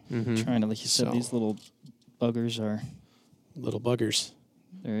yet. Mm-hmm. Trying to, like you said, these little buggers are... Little buggers.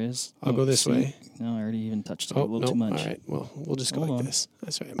 There is. I'll go this way. No, I already even touched it a little too much. All right, well, we'll just go like this.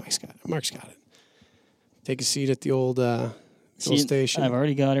 That's right, Mark's got it. Take a seat at the old station. I've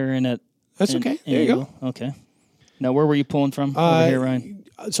already got her in it. That's okay. There you go. Okay. Now, where were you pulling from over here, Ryan?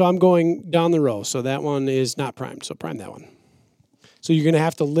 So I'm going down the row. So that one is not primed. So prime that one. So you're going to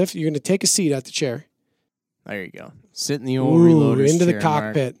have to lift. You're going to take a seat at the chair. There you go. Sit in the old reloader's into chair, the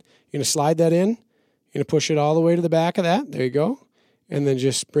cockpit. Mark. You're going to slide that in. You're going to push it all the way to the back of that. There you go. And then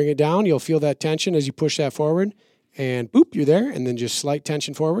just bring it down. You'll feel that tension as you push that forward. And boop, you're there. And then just slight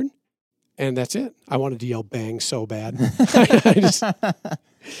tension forward. And that's it. I wanted to yell bang so bad.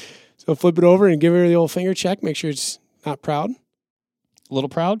 So flip it over and give her the old finger check. Make sure it's not proud. A little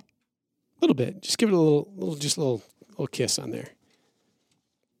proud? A little bit. Just give it a little kiss on there.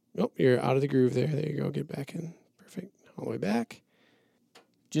 Nope, you're out of the groove there. There you go. Get back in. Perfect. All the way back.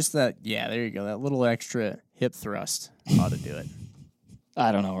 Just that, yeah, there you go. That little extra hip thrust ought to do it.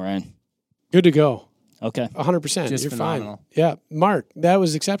 I don't know, Ryan. Good to go. Okay. 100%. Just You're phenomenal. fine. Yeah. Mark, that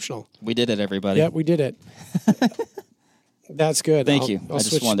was exceptional. We did it, everybody. Yeah, we did it. That's good. Thank you. I'll I just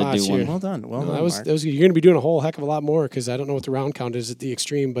switch wanted to do spots one. here. Well done. Well done, that was Mark. good. You're going to be doing a whole heck of a lot more because I don't know what the round count is at the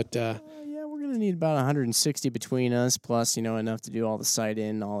extreme, but Yeah, we're going to need about 160 between us, plus, enough to do all the sight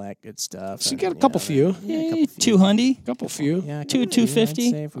in, all that good stuff. so you got a couple few. Yay, 200? Couple few. Yeah,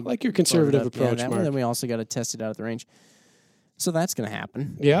 250? I I like your conservative approach, Mark. Then we also got to test it out at the range. So that's going to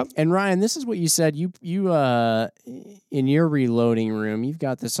happen. Yep. And Ryan, this is what you said. You in your reloading room, you've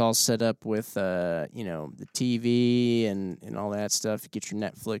got this all set up with the TV and all that stuff. You get your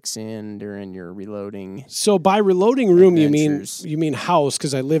Netflix in during your reloading. So by reloading room, adventures. you mean house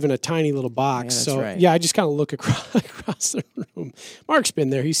because I live in a tiny little box. Yeah, that's so right. yeah, I just kind of look across the room. Mark's been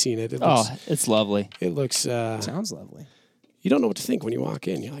there; he's seen it. It's lovely. It looks. Sounds lovely. You don't know what to think when you walk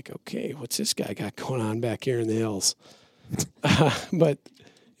in. You're like, okay, what's this guy got going on back here in the hills? But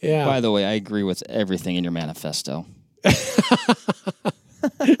yeah. By the way, I agree with everything in your manifesto. Oh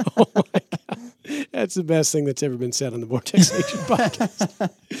my God. That's the best thing that's ever been said on the Vortex Nation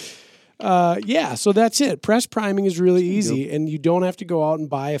podcast. Yeah, so that's it. Press priming is really easy, and you don't have to go out and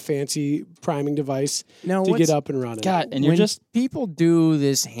buy a fancy priming device to get up and running. God, and when people do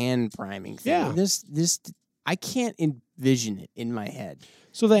this hand priming thing, Yeah. this I can't envision it in my head.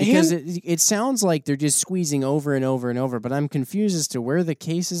 So the Because hand, it sounds like they're just squeezing over and over and over, but I'm confused as to where the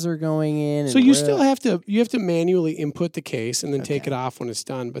cases are going in. so you still have to manually input the case and then take it off when it's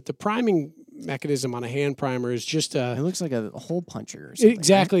done. But the priming mechanism on a hand primer is just It looks like a hole puncher or something.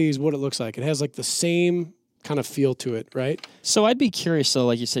 exactly is what it looks like. It has like the same kind of feel to it, right? So I'd be curious, though,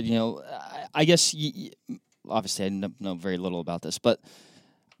 like you said, I guess, obviously I know very little about this, but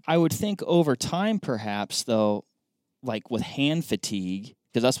I would think over time, perhaps, though, like with hand fatigue,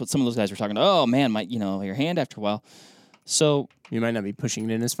 because that's what some of those guys were talking about. Oh, man, your hand after a while. So You might not be pushing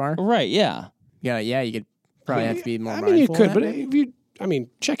it in as far. right, yeah. Yeah, you could probably have to be more I mindful. mean, you could, of but that.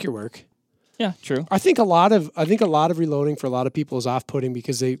 check your work. Yeah, true. I think a lot of reloading for a lot of people is off-putting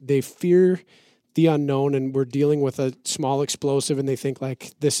because they fear the unknown, and we're dealing with a small explosive, and they think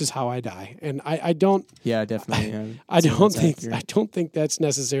like this is how I die, and I don't. Yeah, definitely. I don't think that's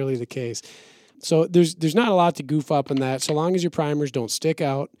necessarily the case. So there's not a lot to goof up in that. So long as your primers don't stick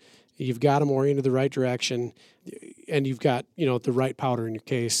out, you've got them oriented the right direction, and you've got the right powder in your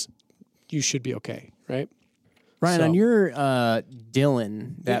case, you should be okay, right? Ryan, on your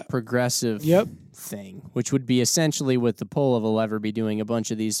Dylan, that progressive thing, which would be essentially with the pull of a lever be doing a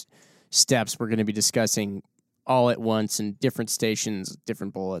bunch of these steps we're going to be discussing all at once in different stations,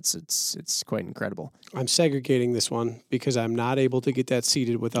 different bullets. It's quite incredible. I'm segregating this one because I'm not able to get that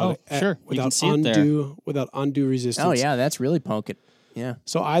seated without undue resistance. Oh yeah, that's really poking. Yeah.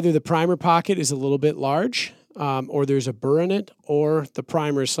 So either the primer pocket is a little bit large, or there's a burr in it, or the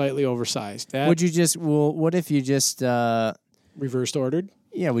primer is slightly oversized. What if you just reversed ordered?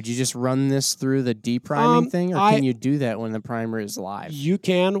 Yeah, would you just run this through the depriming thing, or can you do that when the primer is live? You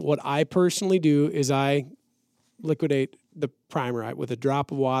can. What I personally do is I liquidate the primer with a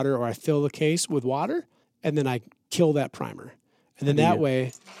drop of water, or I fill the case with water, and then I kill that primer. And then that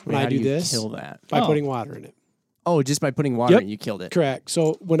way, when I do this, kill that by putting water in it. Oh, just by putting water in, you killed it. Correct.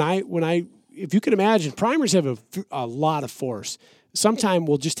 So when I if you can imagine, primers have a lot of force. Sometimes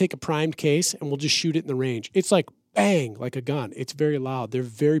we'll just take a primed case and we'll just shoot it in the range. It's like bang, like a gun. It's very loud. They're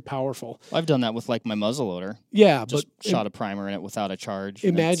very powerful. I've done that with like my muzzleloader. Yeah, just shot a primer in it without a charge.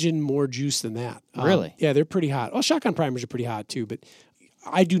 Imagine more juice than that. Really? Yeah, they're pretty hot. Well, shotgun primers are pretty hot too, but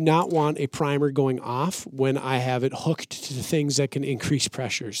I do not want a primer going off when I have it hooked to the things that can increase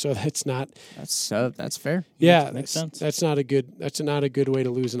pressure. So that's not. That's fair. Yeah, that makes sense. That's not a good way to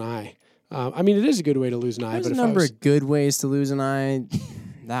lose an eye. I mean, it is a good way to lose an eye. There's but a number of good ways to lose an eye.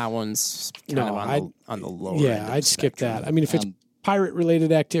 That one's kind of on the lower end. Yeah, I'd skip that. I mean, if it's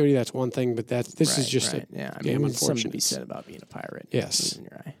pirate-related activity, that's one thing, but this is just damn unfortunate. Something to be said about being a pirate. Yes. Losing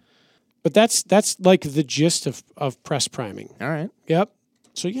your eye. But that's like the gist of press priming. All right. Yep.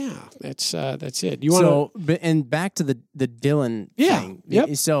 So yeah, that's it. You want and back to the Dillon thing.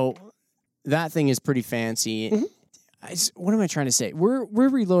 Yep. So that thing is pretty fancy. Mm-hmm. What am I trying to say? We're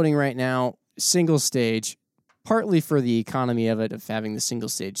reloading right now, single stage, partly for the economy of having the single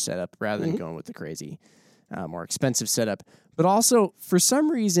stage setup rather than going with the crazy, more expensive setup. But also, for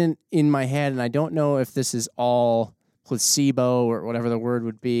some reason in my head, and I don't know if this is all placebo or whatever the word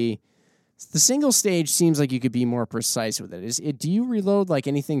would be, the single stage seems like you could be more precise with it. Do you reload like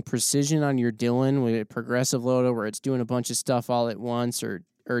anything precision on your Dillon with a progressive loader where it's doing a bunch of stuff all at once, or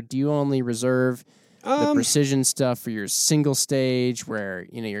do you only reserve the precision stuff for your single stage where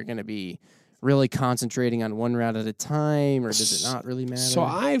you're going to be really concentrating on one route at a time, or does it not really matter? So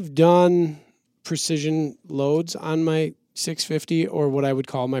I've done precision loads on my 650, or what I would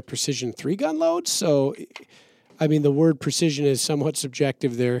call my precision 3-gun loads. So, I mean, the word precision is somewhat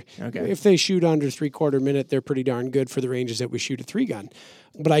subjective there. Okay. If they shoot under 3/4 minute, they're pretty darn good for the ranges that we shoot a 3-gun.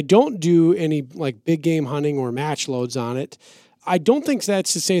 But I don't do any like big game hunting or match loads on it. I don't think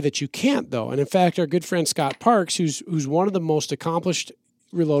that's to say that you can't, though. And in fact, our good friend Scott Parks, who's one of the most accomplished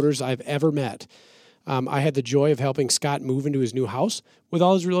reloaders I've ever met. I had the joy of helping Scott move into his new house with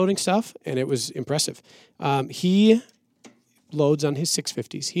all his reloading stuff, and it was impressive. He loads on his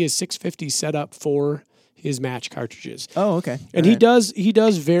 650s. He has 650s set up for his match cartridges. Oh, okay. And he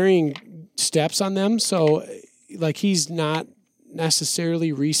does varying steps on them. So, like, he's not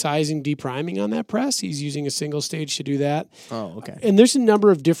necessarily resizing, depriming on that press. He's using a single stage to do that. Oh, okay. And there's a number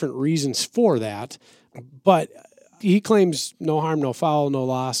of different reasons for that, but he claims no harm, no foul, no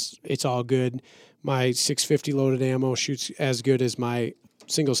loss. It's all good. My 650 loaded ammo shoots as good as my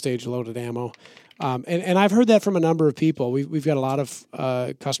single stage loaded ammo. And I've heard that from a number of people. We've got a lot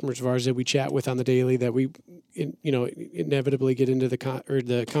of customers of ours that we chat with on the daily that we inevitably get into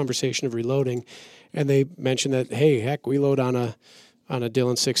the conversation of reloading, and they mention that, hey, heck, we load on a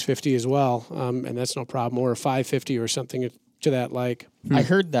Dillon 650 as well, and that's no problem, or a 550 or something to that like. I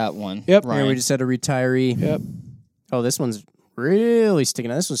heard that one. Yep. Yeah, we just had a retiree. Yep. Oh, this one's really sticking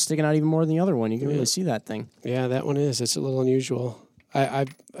out. This one's sticking out even more than the other one. You can really see that thing. Yeah, that one is. It's a little unusual.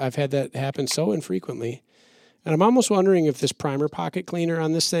 I've had that happen so infrequently. And I'm almost wondering if this primer pocket cleaner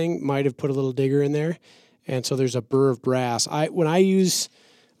on this thing might have put a little digger in there. And so there's a burr of brass. When I use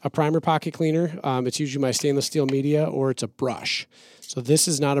a primer pocket cleaner, it's usually my stainless steel media or it's a brush. So this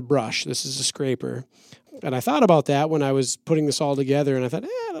is not a brush. This is a scraper. And I thought about that when I was putting this all together, and I thought,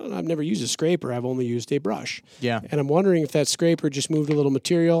 I've never used a scraper. I've only used a brush. Yeah. And I'm wondering if that scraper just moved a little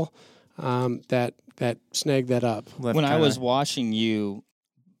material that snagged that up. When I was watching you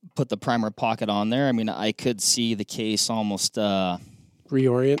put the primer pocket on there, I mean, I could see the case almost...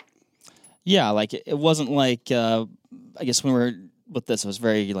 reorient? Yeah, like it wasn't like, I guess when we were with this, it was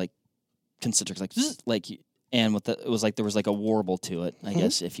very like concentric, like, and with it was like there was like a warble to it, I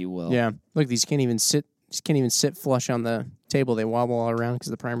guess, if you will. Yeah. Look, these can't even sit flush on the table. They wobble all around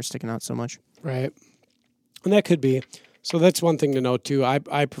because the primer's sticking out so much. Right. And that could be. So that's one thing to note, too.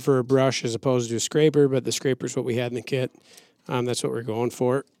 I prefer a brush as opposed to a scraper, but the scraper's what we had in the kit. That's what we're going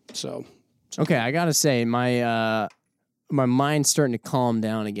for. So, okay, I got to say, my mind's starting to calm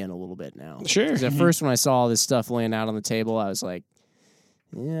down again a little bit now. Sure. Because at first when I saw all this stuff laying out on the table, I was like,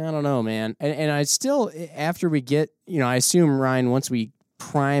 yeah, I don't know, man. And I still, after we get, I assume, Ryan, once we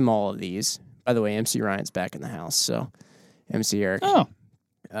prime all of these, by the way, MC Ryan's back in the house, so MC Eric. Oh.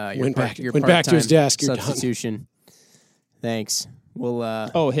 Went back to his desk. You're substitution. Done. Thanks.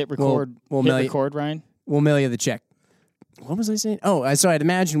 We'll hit record. We'll hit record, Ryan. We'll mail you the check. What was I saying? Oh, so I'd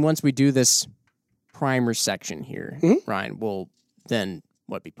imagine once we do this primer section here, Ryan, we'll then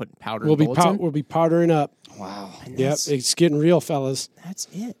be putting powder. We'll be powdering up. Wow. Yep, it's getting real, fellas. That's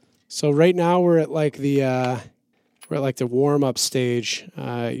it. So right now we're at like the warm up stage.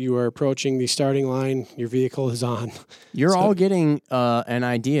 You are approaching the starting line. Your vehicle is on. You're all getting an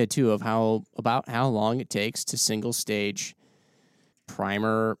idea too of how long it takes to single stage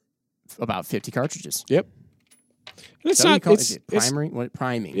primer about 50 cartridges. Yep. And it's not priming. What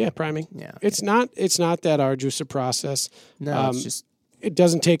priming? Yeah, priming. Yeah. Okay. It's not that arduous a process. No, it's just it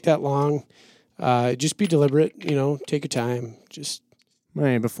doesn't take that long. Just be deliberate. Take your time. Just. All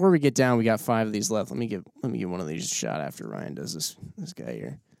right, before we get down, we got 5 of these left. Let me give one of these a shot after Ryan does this guy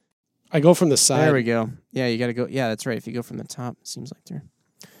here. I go from the side. There we go. Yeah, you got to go. Yeah, that's right. If you go from the top, it seems like they're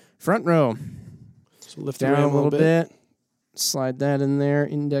front row. So lift down the ram a little bit. Slide that in there.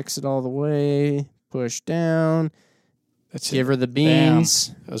 Index it all the way. Push down. Give her the beans.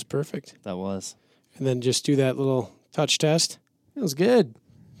 Bam. That was perfect. That was. And then just do that little touch test. Feels good.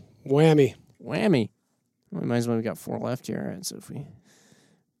 Whammy. Well, we might as well. We got 4 left here. All right, so if we.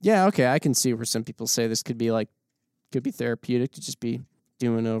 Yeah, okay. I can see where some people say this could be therapeutic to just be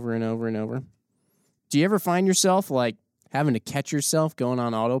doing over and over and over. Do you ever find yourself like having to catch yourself going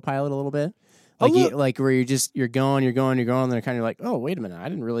on autopilot a little bit? Like where you're going, and then kind of like, oh, wait a minute, I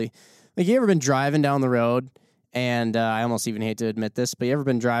didn't really. Like, you ever been driving down the road, and I almost even hate to admit this, but you ever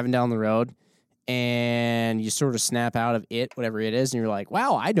been driving down the road and you sort of snap out of it, whatever it is, and you're like,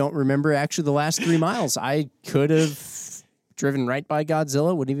 wow, I don't remember actually the last 3 miles. I could have driven right by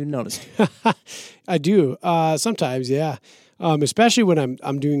Godzilla, wouldn't even notice. I do sometimes, yeah. Especially when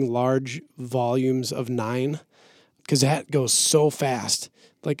I'm doing large volumes of 9, because that goes so fast.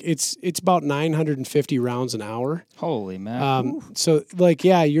 Like it's about 950 rounds an hour. Holy man! So like,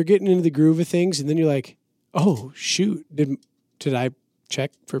 yeah, you're getting into the groove of things, and then you're like, oh shoot, did I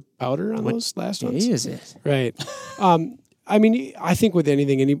check for powder on those last ones? Is it right? I mean, I think with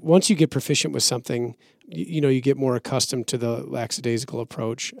anything, once you get proficient with something, you get more accustomed to the lackadaisical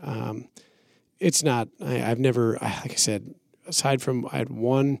approach. It's not. I've never, like I said, aside from I had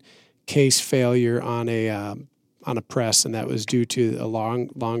one case failure on a press, and that was due to a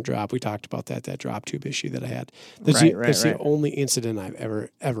long drop. We talked about that drop tube issue that I had. That's the only incident I've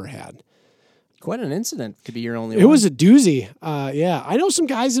ever had. Quite an incident to be your only one. It was a doozy. Yeah. I know some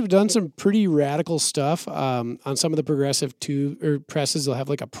guys have done some pretty radical stuff on some of the progressive tube or presses. They'll have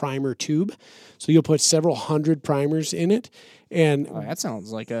like a primer tube. So you'll put several hundred primers in it. And that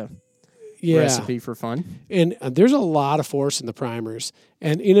sounds like a recipe for fun. And there's a lot of force in the primers.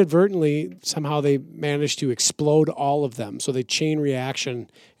 And inadvertently, somehow they managed to explode all of them. So they chain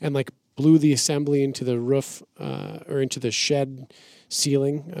reaction and like blew the assembly into the roof or into the shed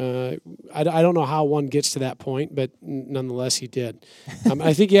ceiling. I don't know how one gets to that point, but nonetheless, he did.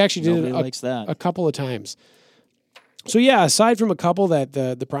 I think he actually did it a couple of times. So yeah, aside from a couple that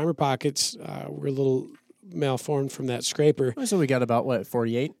the primer pockets were a little malformed from that scraper. So we got about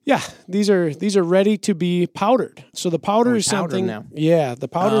 48? Yeah, these are ready to be powdered. So the powder is something now. Yeah, the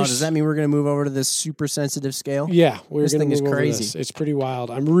powder. Does that mean we're going to move over to this super sensitive scale? Yeah, this thing is crazy. It's pretty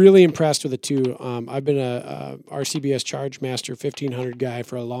wild. I'm really impressed with it too. I've been a RCBS Charge Master 1500 guy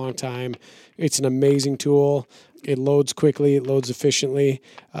for a long time. It's an amazing tool. It loads quickly. It loads efficiently.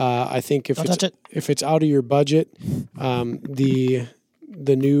 I think if it's out of your budget, the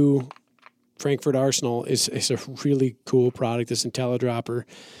new Frankfurt Arsenal is a really cool product. This IntelliDropper,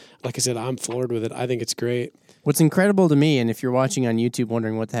 like I said, I'm floored with it. I think it's great. What's incredible to me, and if you're watching on YouTube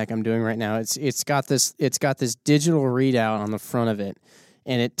wondering what the heck I'm doing right now, it's got this digital readout on the front of it,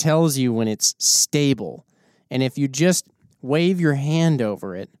 and it tells you when it's stable. And if you just wave your hand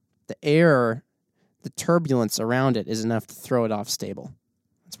over it, the turbulence around it is enough to throw it off stable.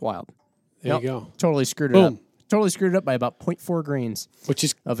 It's wild. There you go. Totally screwed it up. Totally screwed it up by about 0.4 grains, which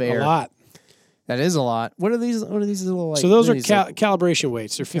is of air. A lot. That is a lot. What are these little? So those are calibration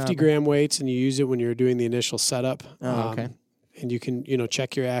weights. They're 50-gram weights, and you use it when you're doing the initial setup. Oh, okay. And you can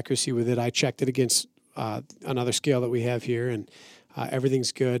check your accuracy with it. I checked it against another scale that we have here, and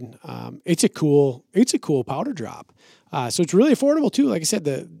everything's good. It's a cool powder drop. So it's really affordable too. Like I said,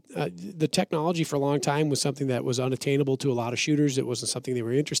 the technology for a long time was something that was unattainable to a lot of shooters. It wasn't something they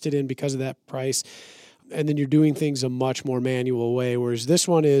were interested in because of that price. And then you're doing things a much more manual way, whereas this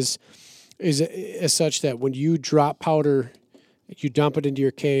one is such that when you drop powder, you dump it into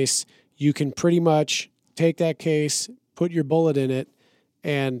your case, you can pretty much take that case, put your bullet in it,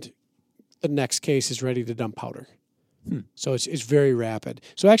 and the next case is ready to dump powder. So it's very rapid.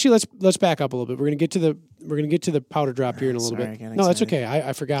 So actually, let's back up a little bit. We're gonna get to the powder drop here in a little bit. No, that's okay.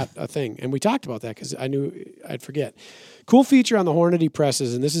 I forgot a thing, and we talked about that because I knew I'd forget. Cool feature on the Hornady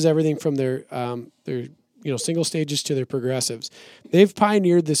presses, and this is everything from their single stages to their progressives. They've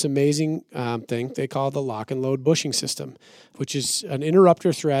pioneered this amazing thing they call the lock and load bushing system, which is an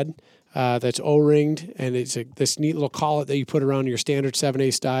interrupter thread that's O-ringed, and it's this neat little collet that you put around your standard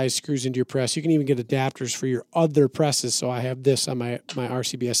 7/8 dies, screws into your press. You can even get adapters for your other presses. So I have this on my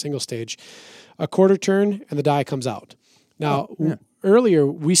RCBS single stage. A quarter turn, and the die comes out. Now, earlier,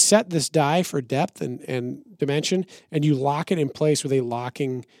 we set this die for depth and dimension, and you lock it in place with a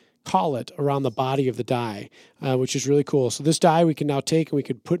locking collet around the body of the die, which is really cool. So this die we can now take and we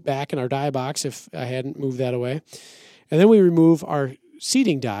could put back in our die box if I hadn't moved that away. And then we remove our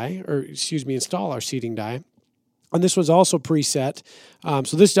seating die, install our seating die. And this was also preset.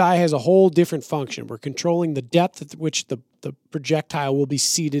 So this die has a whole different function. We're controlling the depth at which the projectile will be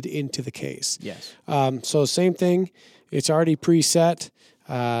seated into the case. Yes. So same thing. It's already preset.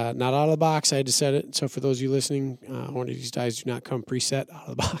 Not out of the box. I had to set it. So for those of you listening, one of these dies do not come preset out of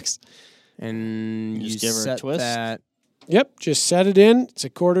the box. And you give her a twist. That. Yep. Just set it in. It's a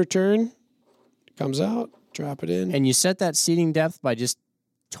quarter turn. It comes out. Drop it in. And you set that seating depth by just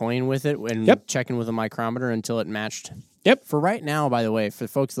toying with it and checking with a micrometer until it matched. Yep. For right now, by the way, for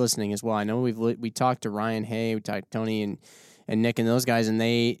folks listening as well, I know we talked to Ryan Hay, we talked to Tony and Nick and those guys, and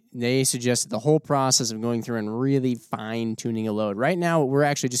they suggested the whole process of going through and really fine-tuning a load. Right now, what we're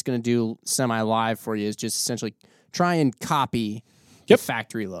actually just going to do semi-live for you is just essentially try and copy the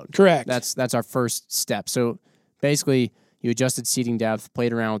factory load. Correct. That's our first step. So basically, you adjusted seating depth,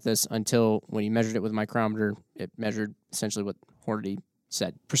 played around with this until when you measured it with a micrometer, it measured essentially what Hornady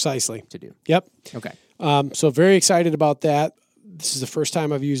said precisely to do. Yep. Okay. So very excited about that. This is the first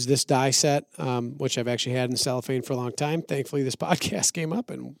time I've used this die set, which I've actually had in cellophane for a long time. Thankfully, this podcast came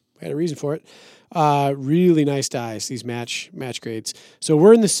up and had a reason for it. Really nice dies, these match grades. So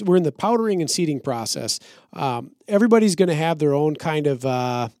we're in the powdering and seating process. Everybody's going to have their own kind of,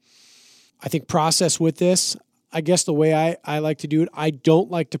 I think, process with this. I guess the way I like to do it, I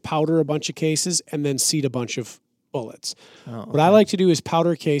don't like to powder a bunch of cases and then seat a bunch of bullets. What I like to do is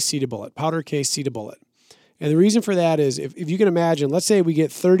powder case, seat a bullet, powder case, seat a bullet. And the reason for that is if you can imagine, let's say we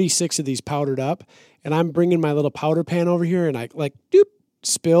get 36 of these powdered up and I'm bringing my little powder pan over here and I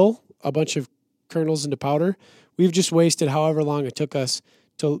spill a bunch of kernels into powder. We've just wasted however long it took us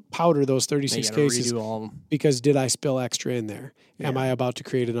to powder those 36 cases because did I spill extra in there? Yeah. Am I about to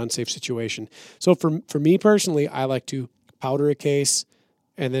create an unsafe situation? So for me personally, I like to powder a case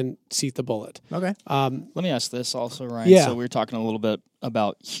and then seat the bullet. Okay. Let me ask this also, Ryan. Yeah. So we were talking a little bit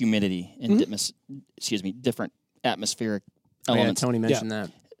about humidity and different atmospheric elements. Yeah, Tony mentioned that.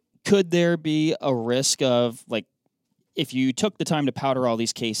 Could there be a risk of if you took the time to powder all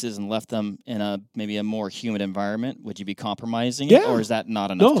these cases and left them in maybe a more humid environment, would you be compromising it, or is that not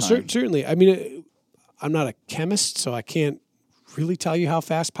enough time? No, certainly. I mean, I'm not a chemist, so I can't really tell you how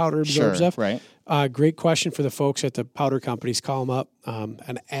fast powder absorbs stuff. Right. Great question for the folks at the powder companies. Call them up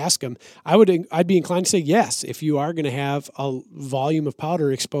and ask them. I'd be inclined to say yes. If you are going to have a volume of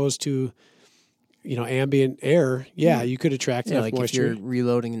powder exposed to, ambient air, you could attract enough moisture. If you're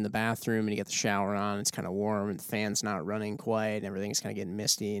reloading in the bathroom and you get the shower on, it's kind of warm and the fan's not running quite, and everything's kind of getting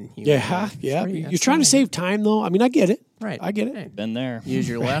misty and humid. You're trying to save time, though. I mean, I get it. Right. I get it. Hey, been there. Use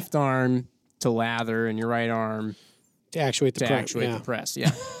your left arm to lather and your right arm to actuate the press.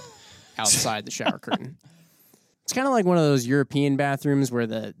 Yeah. Outside the shower curtain. It's kind of like one of those European bathrooms where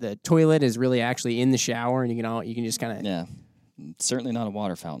the toilet is really actually in the shower, and you can just kind of... Yeah. Certainly not a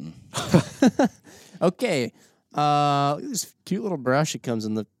water fountain. Okay. This cute little brush that comes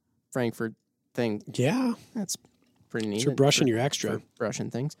in the Frankfurt thing. Yeah. That's pretty neat. For brushing your extra. For brushing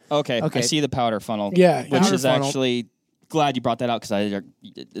things. Okay. I see the powder funnel. Yeah. Which is actually... Glad you brought that out because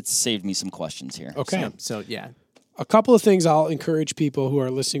it saved me some questions here. Okay. So yeah. A couple of things I'll encourage people who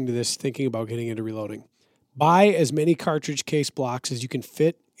are listening to this thinking about getting into reloading. Buy as many cartridge case blocks as you can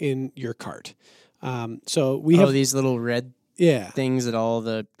fit in your cart. So we have these little red things that all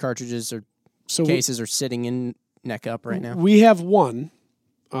the cartridges or cases are sitting in neck up right now. We have one,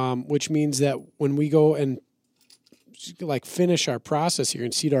 which means that when we go and finish our process here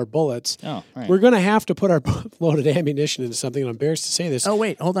and seat our bullets, we're going to have to put our loaded ammunition into something. I'm embarrassed to say this. Oh,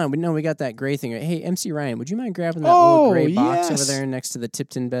 wait, hold on. We got that gray thing. Hey, MC Ryan, would you mind grabbing that little gray box over there next to the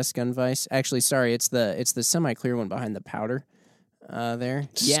Tipton Best gun vise? Actually, sorry, it's the semi-clear one behind the powder there.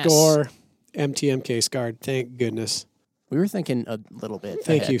 Score MTMK scarred. Thank goodness. We were thinking a little bit.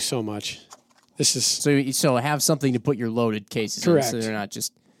 Thank you so much. This is so have something to put your loaded cases correct. In, so they're not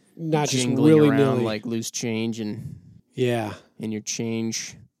just really around like loose change and in your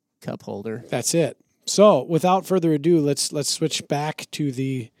change cup holder. That's it. So without further ado, let's switch back to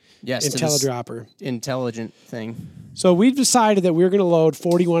the IntelliDropper. Intelligent thing. So we've decided that we're going to load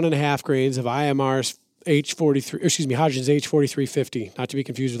 41.5 grains of IMR's Hodgins H4350, not to be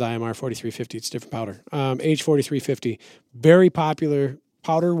confused with IMR 4350. It's a different powder. H4350, very popular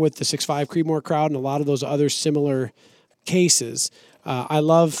powder with the 6.5 Creedmoor crowd and a lot of those other similar cases. I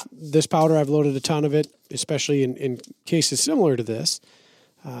love this powder. I've loaded a ton of it, especially in cases similar to this.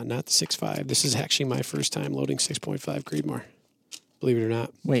 Not the 6.5. This is actually my first time loading 6.5 Creedmoor. believe it or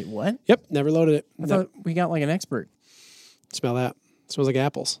not. Wait, what? Yep, never loaded it. I thought we got like an expert. Smell that. It smells like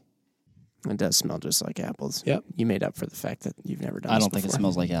apples. It does smell just like apples. Yep. You made up for the fact that you've never done I this don't think before. it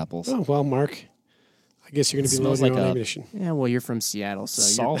smells like apples. Oh, well, Mark, I guess you're going to be loading like your own a- ammunition. Yeah, well, you're from Seattle, so your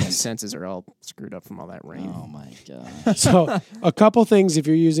Solvent. senses are all screwed up from all that rain. Oh, my gosh. So a couple things if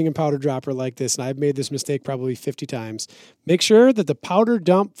you're using a powder dropper like this, and I've made this mistake probably 50 times, make sure that the powder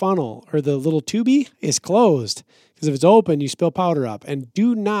dump funnel or the little tubey is closed. Because if it's open, you spill powder up. And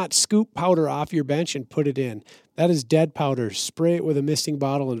do not scoop powder off your bench and put it in. That is dead powder. Spray it with a misting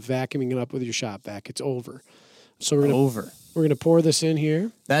bottle and vacuuming it up with your shop vac. It's over. So we're gonna pour this in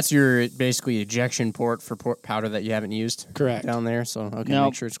here. That's your basically ejection port for powder that you haven't used. Correct. Down there. So okay, Now-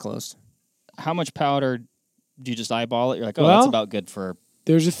 make sure it's closed. How much powder do you just eyeball it? You're like, oh, Well, that's about good for...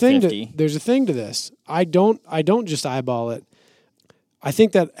 There's a thing 50. there's a thing to this. I don't just eyeball it. I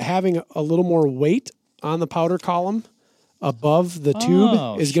think that having a little more weight on the powder column above the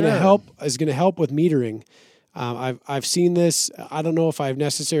tube is going to help with metering. I've seen this. I don't know if I've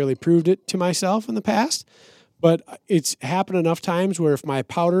necessarily proved it to myself in the past, but it's happened enough times where if my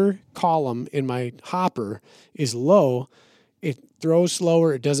powder column in my hopper is low, it throws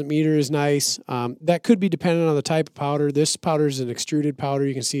slower. It doesn't meter as nice. That could be dependent on the type of powder. This powder is an extruded powder.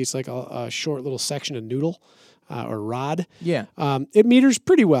 You can see it's like a short little section of noodle or rod. Yeah. It meters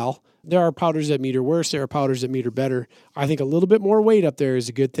pretty well. There are powders that meter worse. There are powders that meter better. I think a little bit more weight up there is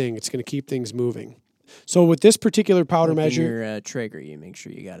a good thing. It's going to keep things moving. So with this particular powder measure, your Traeger, you make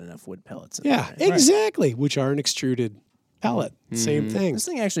sure you got enough wood pellets. In yeah, there, right? exactly, which are an extruded pellet. Same thing. This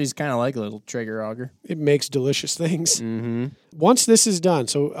thing actually is kind of like a little Traeger auger. It makes delicious things. Mm-hmm. Once this is done,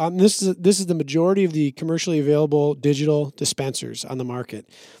 so this is the majority of the commercially available digital dispensers on the market.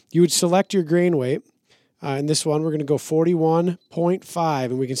 You would select your grain weight. In this one, we're going to go 41.5,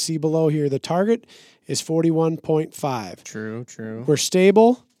 and we can see below here the target is 41.5. True. We're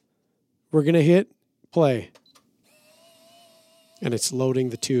stable. We're going to hit play. And it's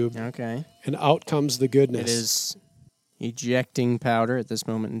loading the tube. Okay. And out comes the goodness. It is ejecting powder at this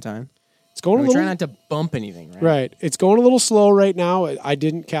moment in time. It's going a We little try not to bump anything, right? right. It's going a little slow right now. I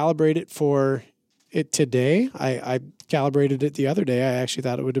didn't calibrate it for it today. I calibrated it the other day. I actually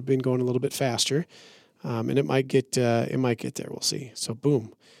thought it would have been going a little bit faster. And it might get there. We'll see. So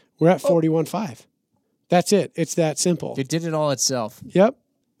boom, we're at 41.5. That's it. It's that simple. It did it all itself. Yep.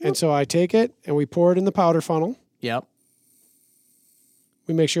 And so I take it and we pour it in the powder funnel. Yep.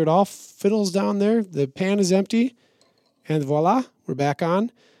 We make sure it all fiddles down there. The pan is empty, and voila, we're back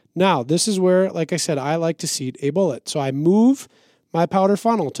on. Now this is where, like I said, I like to seat a bullet. So I move my powder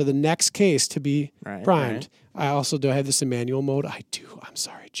funnel to the next case to be primed. Right. I also do have this in manual mode. I do. I'm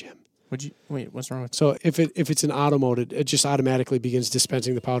sorry, Jim. What's wrong with? So if it's in auto mode, it just automatically begins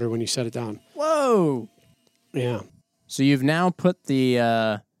dispensing the powder when you set it down. Whoa! Yeah. So you've now put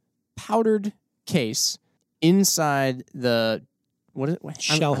the powdered case inside the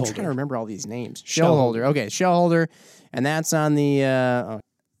Shell I'm holder. trying to remember all these names. Shell Shell holder. Okay, shell holder, and that's on the.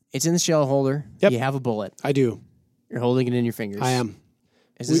 It's in the shell holder. Yep. You have a bullet. I do. You're holding it in your fingers. I am.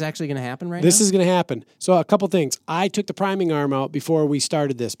 Is this actually going to happen right This now? is going to happen. So a couple things. I took the priming arm out before we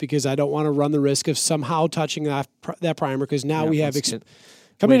started this because I don't want to run the risk of somehow touching that primer because now we have...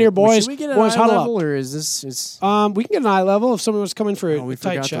 Come in here, boys. Should we get an boys, eye huddle level, up. or is this... We can get an eye level if someone was coming for we a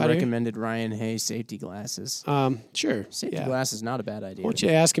tight forgot shot the here. recommended Ryan Hay safety glasses. Sure. Safety yeah. glass is not a bad idea. Why don't you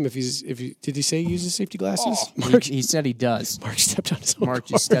ask him did he say he uses safety glasses? Mark, He said he does. Mark stepped on his own Mark cord.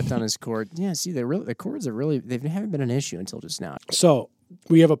 just stepped on his cord. Yeah, see, the cords are really... They haven't been an issue until just now. So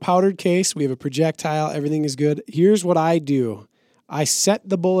we have a powdered case. We have a projectile. Everything is good. Here's what I do. I set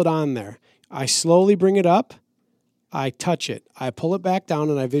the bullet on there. I slowly bring it up. I touch it. I pull it back down,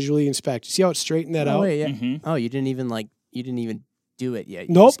 and I visually inspect. See how it straightened that out? Wait, yeah. Oh, you didn't even do it yet.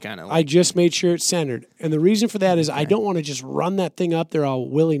 You Nope. just kinda I just made sure it's centered. And the reason for that is I don't want to just run that thing up there all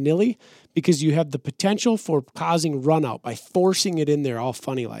willy-nilly because you have the potential for causing run out by forcing it in there all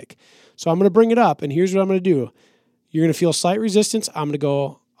funny like. So I'm going to bring it up, and here's what I'm going to do. You're going to feel slight resistance. I'm going to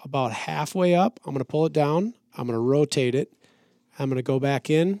go about halfway up. I'm going to pull it down. I'm going to rotate it. I'm going to go back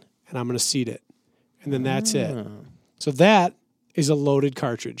in, and I'm going to seat it. And then that's it. So that is a loaded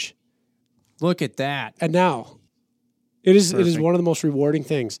cartridge. Look at that. And now, it is Perfect. one of the most rewarding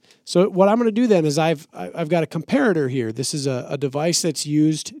things. So what I'm going to do then is I've got a comparator here. This is a device that's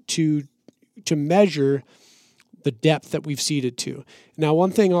used to measure the depth that we've seated to. Now,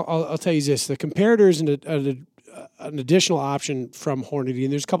 one thing I'll tell you is this: the comparator is an additional option from Hornady,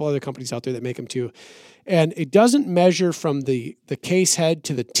 and there's a couple other companies out there that make them too. And it doesn't measure from the case head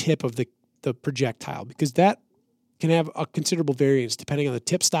to the tip of the projectile because that can have a considerable variance depending on the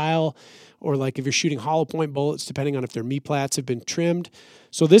tip style, or like if you're shooting hollow point bullets, depending on if their meat-plats have been trimmed.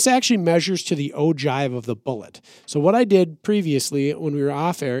 So this actually measures to the ogive of the bullet. So what I did previously when we were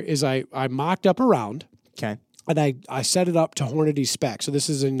off air is I mocked up a round. Okay. And I set it up to Hornady spec. So this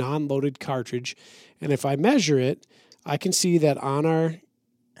is a non-loaded cartridge. And if I measure it, I can see that on our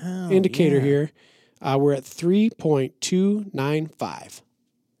indicator here, we're at 3.295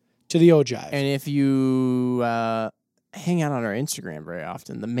 to the ogive. And if you hang out on our Instagram very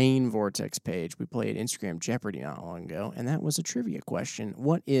often, the main Vortex page, we played Instagram Jeopardy not long ago, and that was a trivia question.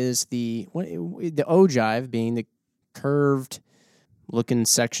 What is the ogive being the curved looking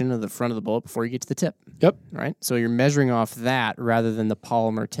section of the front of the bullet before you get to the tip? Yep. Right? So you're measuring off that rather than the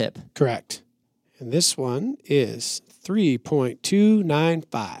polymer tip. Correct. And this one is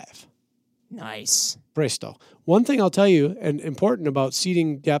 3.295. Nice. Presto. One thing I'll tell you, and important about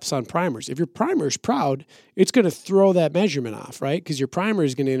seating depths on primers, if your primer is proud, it's going to throw that measurement off, right? Because your primer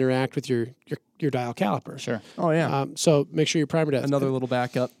is going to interact with your dial caliper. Sure. Oh, yeah. So make sure your primer depth. Another little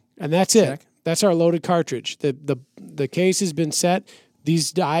backup. And that's check. It. That's our loaded cartridge. The case has been set.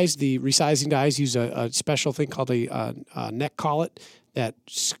 These dies, the resizing dies, use a special thing called a neck collet that,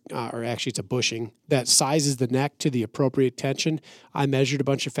 or actually it's a bushing, that sizes the neck to the appropriate tension. I measured a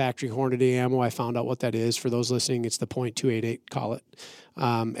bunch of factory Hornady ammo. I found out what that is. For those listening, it's the .288 collet.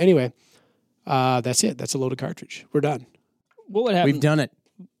 Anyway, that's it. That's a loaded cartridge. We're done. What would happen? We've done it.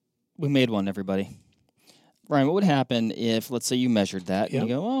 We made one, everybody. Ryan, what would happen if, let's say you measured that, and you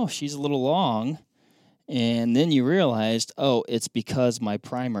go, oh, she's a little long, and then you realized, oh, it's because my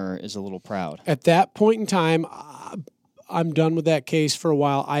primer is a little proud. At that point in time, I'm done with that case for a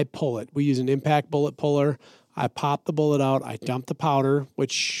while. I pull it. We use an impact bullet puller. I pop the bullet out. I dump the powder,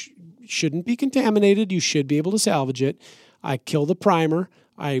 which shouldn't be contaminated. You should be able to salvage it. I kill the primer.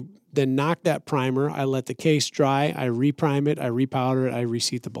 I then knock that primer. I let the case dry. I reprime it. I repowder it. I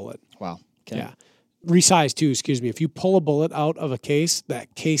reseat the bullet. Wow. Okay. Yeah. Resize too, excuse me. If you pull a bullet out of a case,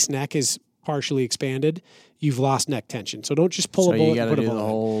 that case neck is partially expanded. You've lost neck tension. So don't just pull a bullet and put a bullet. The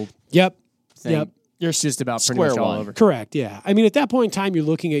whole Yep. thing. Yep. You're just about pretty much all over. Correct, yeah. I mean, at that point in time, you're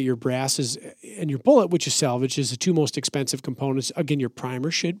looking at your brasses and your bullet, which is salvaged, is the two most expensive components. Again, your powder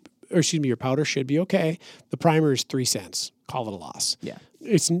should be okay. The primer is 3 cents. Call it a loss. Yeah.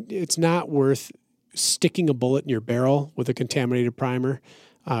 It's not worth sticking a bullet in your barrel with a contaminated primer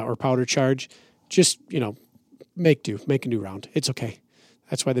or powder charge. Just, make a new round. It's okay.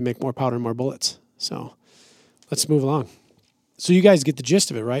 That's why they make more powder and more bullets. So let's move along. So you guys get the gist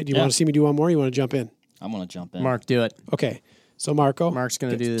of it, right? Do you want to see me do one more? Or you want to jump in? I'm going to jump in. Mark, do it. Okay. So Marco's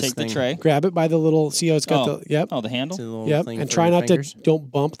going to do this Take thing. the tray. Grab it by the little, see how it's got the handle? Yep. And try not to,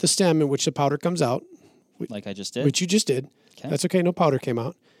 don't bump the stem in which the powder comes out. Like I just did? Which you just did. Okay. That's okay. No powder came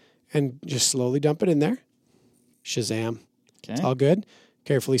out. And just slowly dump it in there. Shazam. Okay. It's all good.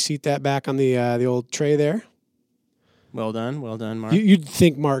 Carefully seat that back on the old tray there. Well done, Mark. You'd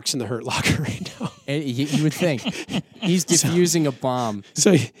think Mark's in the hurt locker right now. You would think he's defusing a bomb.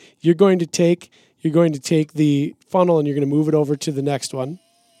 So you're going to take the funnel and you're going to move it over to the next one.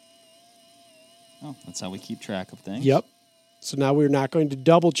 Oh, that's how we keep track of things. Yep. So now we're not going to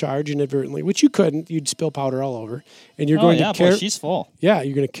double charge inadvertently, which you couldn't. You'd spill powder all over, and you're going to. Boy, she's full. Yeah,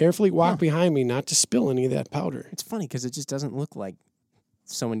 you're going to carefully walk behind me, not to spill any of that powder. It's funny because it just doesn't look like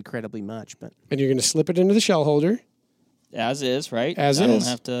so incredibly much, but. And you're going to slip it into the shell holder. As is, right? I don't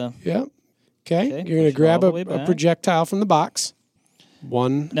have to. Yeah. Okay. You're going to grab a projectile from the box.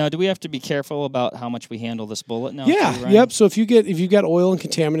 One. Now, do we have to be careful about how much we handle this bullet now? Yeah. Too, Ryan? Yep. So if you've got oil and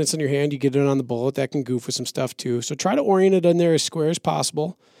contaminants on your hand, you get it on the bullet. That can goof with some stuff too. So try to orient it in there as square as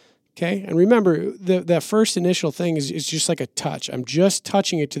possible. Okay. And remember, that first initial thing is just like a touch. I'm just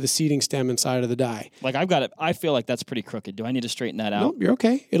touching it to the seating stem inside of the die. Like I've got it. I feel like that's pretty crooked. Do I need to straighten that out? Nope, you're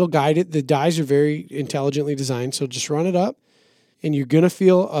okay. It'll guide it. The dies are very intelligently designed. So just run it up. And you're going to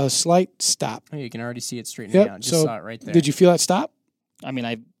feel a slight stop. Oh, you can already see it straightening out. Just saw it right there. Did you feel that stop? I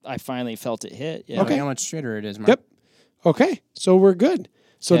mean, I finally felt it hit. Yeah. Okay. How much straighter it is, Mark. Yep. Okay. So we're good.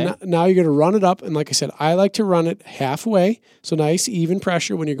 So now you're going to run it up. And like I said, I like to run it halfway. So nice, even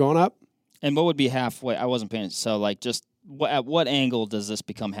pressure when you're going up. And what would be halfway? I wasn't paying. So like just at what angle does this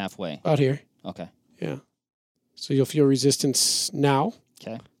become halfway? Out here. Okay. Yeah. So you'll feel resistance now.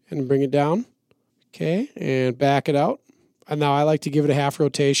 Okay. And bring it down. Okay. And back it out. And now I like to give it a half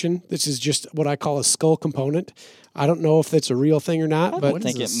rotation. This is just what I call a skull component. I don't know if that's a real thing or not. I but don't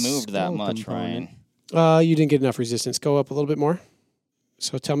think it moved that much, Ryan. You didn't get enough resistance. Go up a little bit more.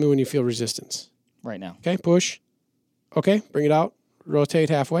 So tell me when you feel resistance. Right now. Okay, push. Okay, bring it out. Rotate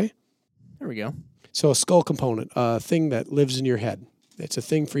halfway. There we go. So a skull component, a thing that lives in your head. It's a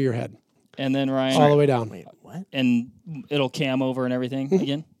thing for your head. And then Ryan, all the way down. Wait, what? And it'll cam over and everything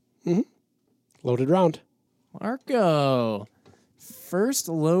again. Loaded round. Marco, first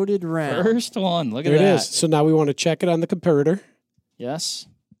loaded round. First one. Look at There that. it is. So now we want to check it on the comparator. Yes.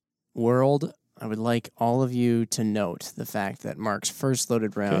 World, I would like all of you to note the fact that Mark's first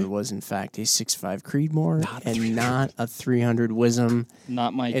loaded round was, in fact, a 6.5 Creedmoor and not a 300 Wisdom.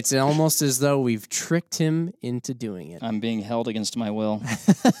 Not my. It's almost as though we've tricked him into doing it. I'm being held against my will.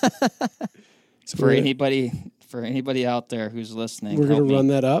 So For anybody out there who's listening, we're going help to run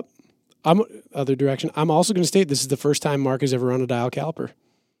me. that up. Other direction. I'm also going to state this is the first time Mark has ever run a dial caliper.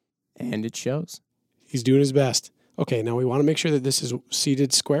 And it shows. He's doing his best. Okay, now we want to make sure that this is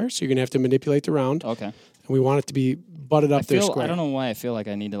seated square, so you're going to have to manipulate the round. Okay. And we want it to be butted up there square. I don't know why I feel like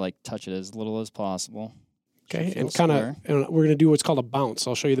I need to like touch it as little as possible. Okay, Feel and kind of, we're going to do what's called a bounce.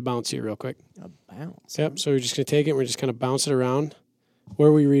 I'll show you the bounce here real quick. A bounce. Yep, so we're just going to take it and we're just going to bounce it around. Where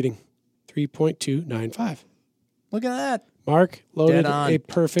are we reading? 3.295. Look at that. Mark loaded Dead on. a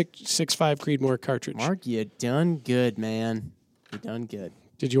perfect 6.5 Creedmoor cartridge. Mark, you done good, man. You done good.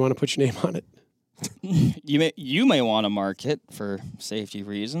 Did you want to put your name on it? You may want to mark it for safety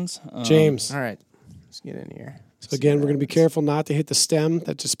reasons. James. All right. Let's get in here. So again, we're going to be careful not to hit the stem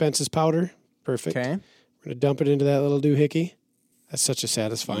that dispenses powder. Perfect. Okay. We're going to dump it into that little doohickey. That's such a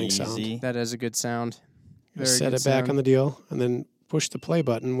satisfying sound. Easy. That is a good sound. Very Set good it back sound. on the deal and then push the play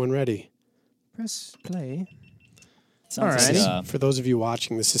button when ready. Press play. Sounds Alrighty. like, For those of you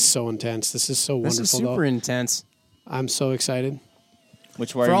watching, this is so intense. This is so wonderful. This is super intense. I'm so excited.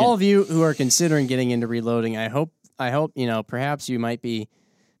 which way For are you all of you who are considering getting into reloading, I hope perhaps you might be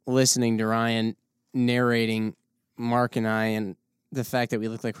listening to Ryan narrating Mark and I and the fact that we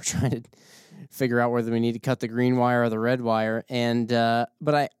look like we're trying to figure out whether we need to cut the green wire or the red wire. And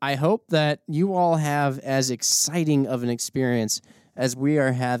but I hope that you all have as exciting of an experience as we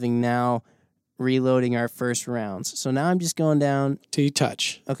are having now reloading our first rounds. So now I'm just going down. Till you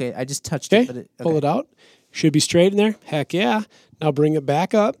touch. Okay, I just touched Okay, it. But pull it out. Should be straight in there. Heck yeah. Now bring it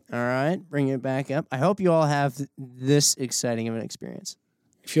back up. All right, bring it back up. I hope you all have this exciting of an experience.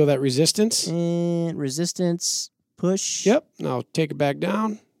 Feel that resistance? And resistance, push. Yep. Now take it back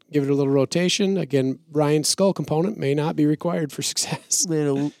down. Give it a little rotation. Again, Ryan's skull component may not be required for success. A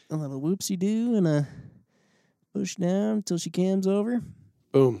little whoopsie-doo and a push down until she cams over.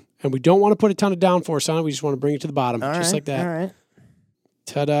 Boom. And we don't want to put a ton of downforce on it. We just want to bring it to the bottom, just like that. All right.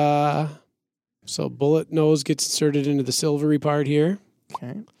 Ta-da. So bullet nose gets inserted into the silvery part here.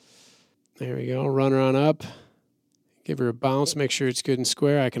 Okay. There we go. Run her on up. Give her a bounce. Make sure it's good and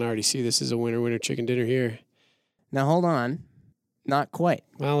square. I can already see this is a winner chicken dinner here. Now hold on. Not quite.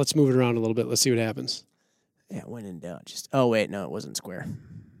 Well, let's move it around a little bit. Let's see what happens. Yeah, when in doubt. Oh, wait. No, it wasn't square.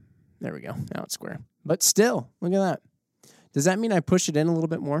 There we go. Now it's square. But still, look at that. Does that mean I push it in a little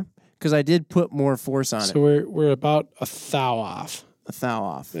bit more? Because I did put more force on it. So we're about a thou off. A thou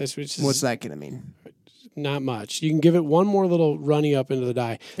off. Which is What's that going to mean? Not much. You can give it one more little runny up into the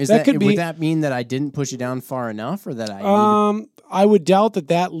die. Would that mean that I didn't push it down far enough, or that I? I would doubt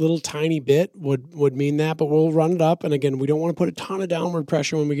that little tiny bit would mean that, but we'll run it up. And again, we don't want to put a ton of downward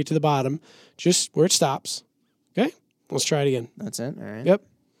pressure when we get to the bottom. Just where it stops. Okay, let's try it again. That's it. All right. Yep.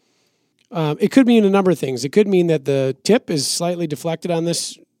 It could mean a number of things. It could mean that the tip is slightly deflected on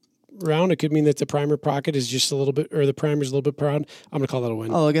this round. It could mean that the primer pocket is just a little bit, or the primer's a little bit proud. I'm going to call that a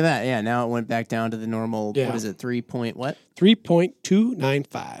win. Oh, look at that. Yeah, now it went back down to the normal, Yeah. what is it, 3.295?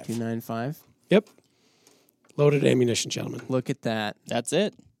 3.295. Yep. Loaded ammunition, gentlemen. Look at that. That's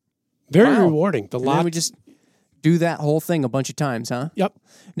it. Very Wow. rewarding. The And then lock. we just do that whole thing a bunch of times, huh? Yep.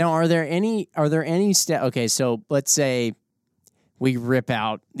 Now, are there any okay, so let's say we rip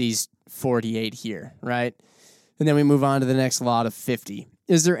out these 48 here, right? And then we move on to the next lot of 50.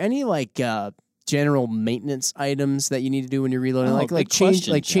 Is there any general maintenance items that you need to do when you're reloading? Good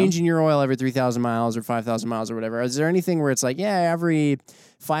question, Jim. Changing your oil every 3,000 miles or 5,000 miles or whatever. Is there anything where it's like, yeah, every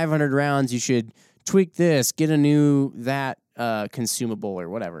 500 rounds you should tweak this, get a new consumable or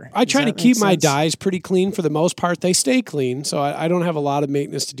whatever? I try to Does that keep make my sense? dyes pretty clean for the most part. They stay clean, so I don't have a lot of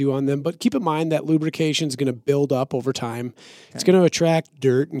maintenance to do on them. But keep in mind that lubrication is going to build up over time. Okay. It's going to attract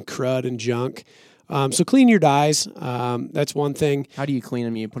dirt and crud and junk. So clean your dyes. That's one thing. How do you clean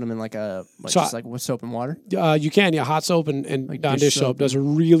them? You put them in with soap and water? You can, yeah. Hot soap and Like Dawn dish dish soap soap does a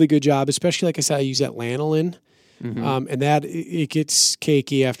really good job, especially, like I said, I use that lanolin. Mm-hmm. And that it gets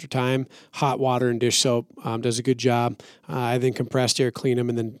cakey after time. Hot water and dish soap does a good job. I then compressed air clean them,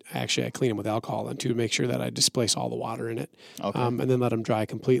 and then actually I clean them with alcohol then too to make sure that I displace all the water in it, Okay. and then let them dry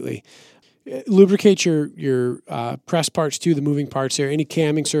completely. Lubricate your press parts too, the moving parts there. Any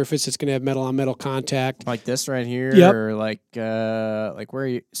camming surface that's going to have metal on metal contact. Like this right here? Yep. Or like where are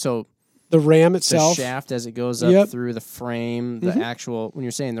you? So The ram itself. The shaft as it goes up through the frame, the actual, when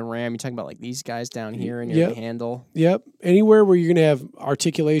you're saying the ram, you're talking about like these guys down here in your handle. Yep. Anywhere where you're going to have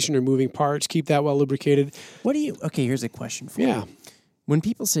articulation or moving parts, keep that well lubricated. Okay, here's a question for you. When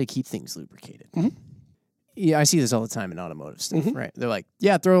people say keep things lubricated, yeah, I see this all the time in automotive stuff, right? They're like,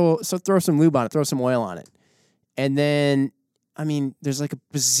 throw some lube on it, throw some oil on it. And then, I mean, there's like a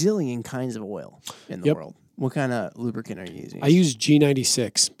bazillion kinds of oil in the world. What kind of lubricant are you using? I use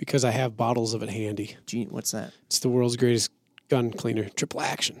G96 because I have bottles of it handy. What's that? It's the world's greatest gun cleaner, triple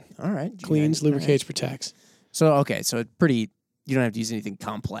action. All right. Cleans, lubricates, protects. So, okay, so it's pretty, you don't have to use anything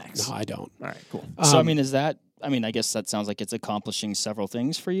complex. No, I don't. All right, cool. So, I mean, I guess that sounds like it's accomplishing several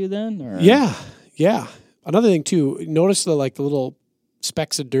things for you then? Or? Yeah. Another thing, too, notice the little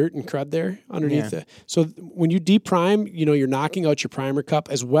specks of dirt and crud there underneath it. So when you deprime, you're knocking out your primer cup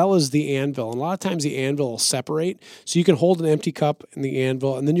as well as the anvil. And a lot of times the anvil will separate. So you can hold an empty cup in the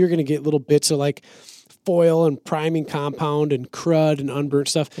anvil, and then you're going to get little bits of like foil and priming compound and crud and unburnt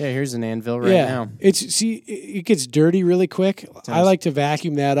stuff. Yeah, here's an anvil now. It gets dirty really quick. I like to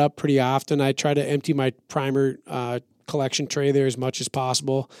vacuum that up pretty often. I try to empty my primer collection tray there as much as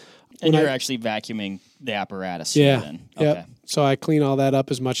possible. And you're actually vacuuming the apparatus. Then. Okay. Yep. So I clean all that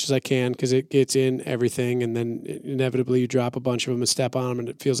up as much as I can because it gets in everything, and then inevitably you drop a bunch of them and step on them, and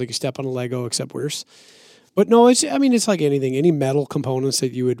it feels like you step on a Lego, except worse. But no, it's like anything. Any metal components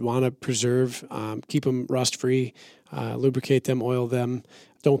that you would want to preserve, keep them rust-free, lubricate them, oil them.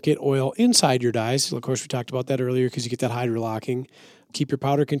 Don't get oil inside your dies. Of course, we talked about that earlier because you get that hydrolocking. Keep your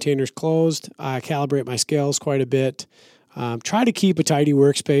powder containers closed. I calibrate my scales quite a bit. Try to keep a tidy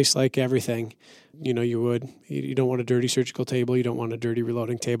workspace like everything. You would. You don't want a dirty surgical table. You don't want a dirty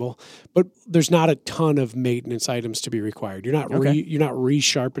reloading table. But there's not a ton of maintenance items to be required. You're not you're not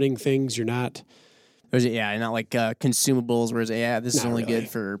resharpening things. You're not. Not like consumables where this is only good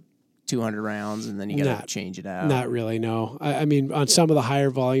for 200 rounds and then you got to change it out. Not really, no. I mean, on some of the higher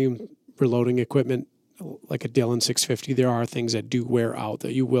volume reloading equipment, like a Dillon 650, there are things that do wear out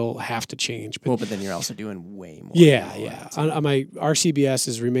that you will have to change. But then you're also doing way more. Yeah. On my RCBS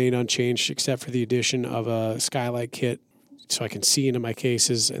has remained unchanged except for the addition of a skylight kit so I can see into my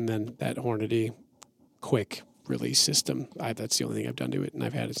cases, and then that Hornady quick release system. That's the only thing I've done to it, and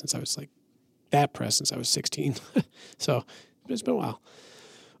I've had it since I was since I was 16. So it's been a while.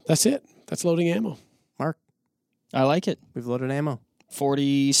 That's it. That's loading ammo. Mark? I like it. We've loaded ammo.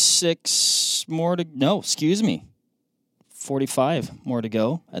 45 more to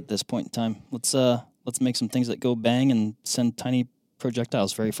go at this point in time. Let's make some things that go bang and send tiny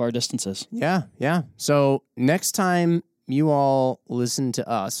projectiles very far distances. Yeah. So next time you all listen to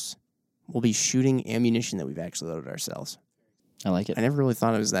us, we'll be shooting ammunition that we've actually loaded ourselves. I like it. I never really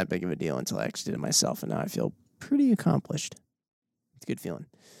thought it was that big of a deal until I actually did it myself, and now I feel pretty accomplished. It's a good feeling.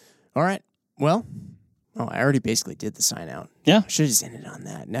 All right. Well, I already basically did the sign out. Yeah. I should have just ended on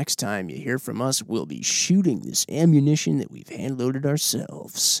that. Next time you hear from us, we'll be shooting this ammunition that we've hand-loaded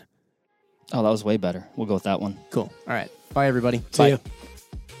ourselves. Oh, that was way better. We'll go with that one. Cool. All right. Bye, everybody. See ya.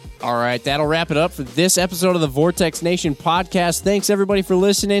 All right. That'll wrap it up for this episode of the Vortex Nation podcast. Thanks, everybody, for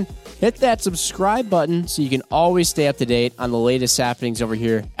listening. Hit that subscribe button so you can always stay up to date on the latest happenings over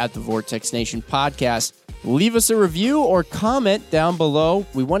here at the Vortex Nation podcast. Leave us a review or comment down below.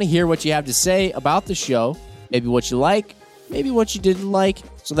 We want to hear what you have to say about the show. Maybe what you like, maybe what you didn't like,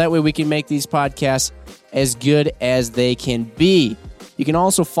 so that way we can make these podcasts as good as they can be. You can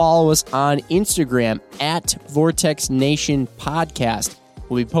also follow us on Instagram at Vortex Nation Podcast.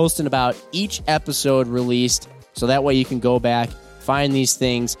 We'll be posting about each episode released, so that way you can go back, find these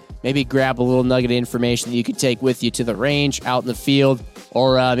things, maybe grab a little nugget of information that you can take with you to the range, out in the field,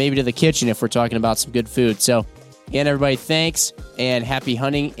 or maybe to the kitchen if we're talking about some good food. So, again, everybody, thanks, and happy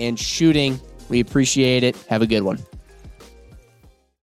hunting and shooting. We appreciate it. Have a good one.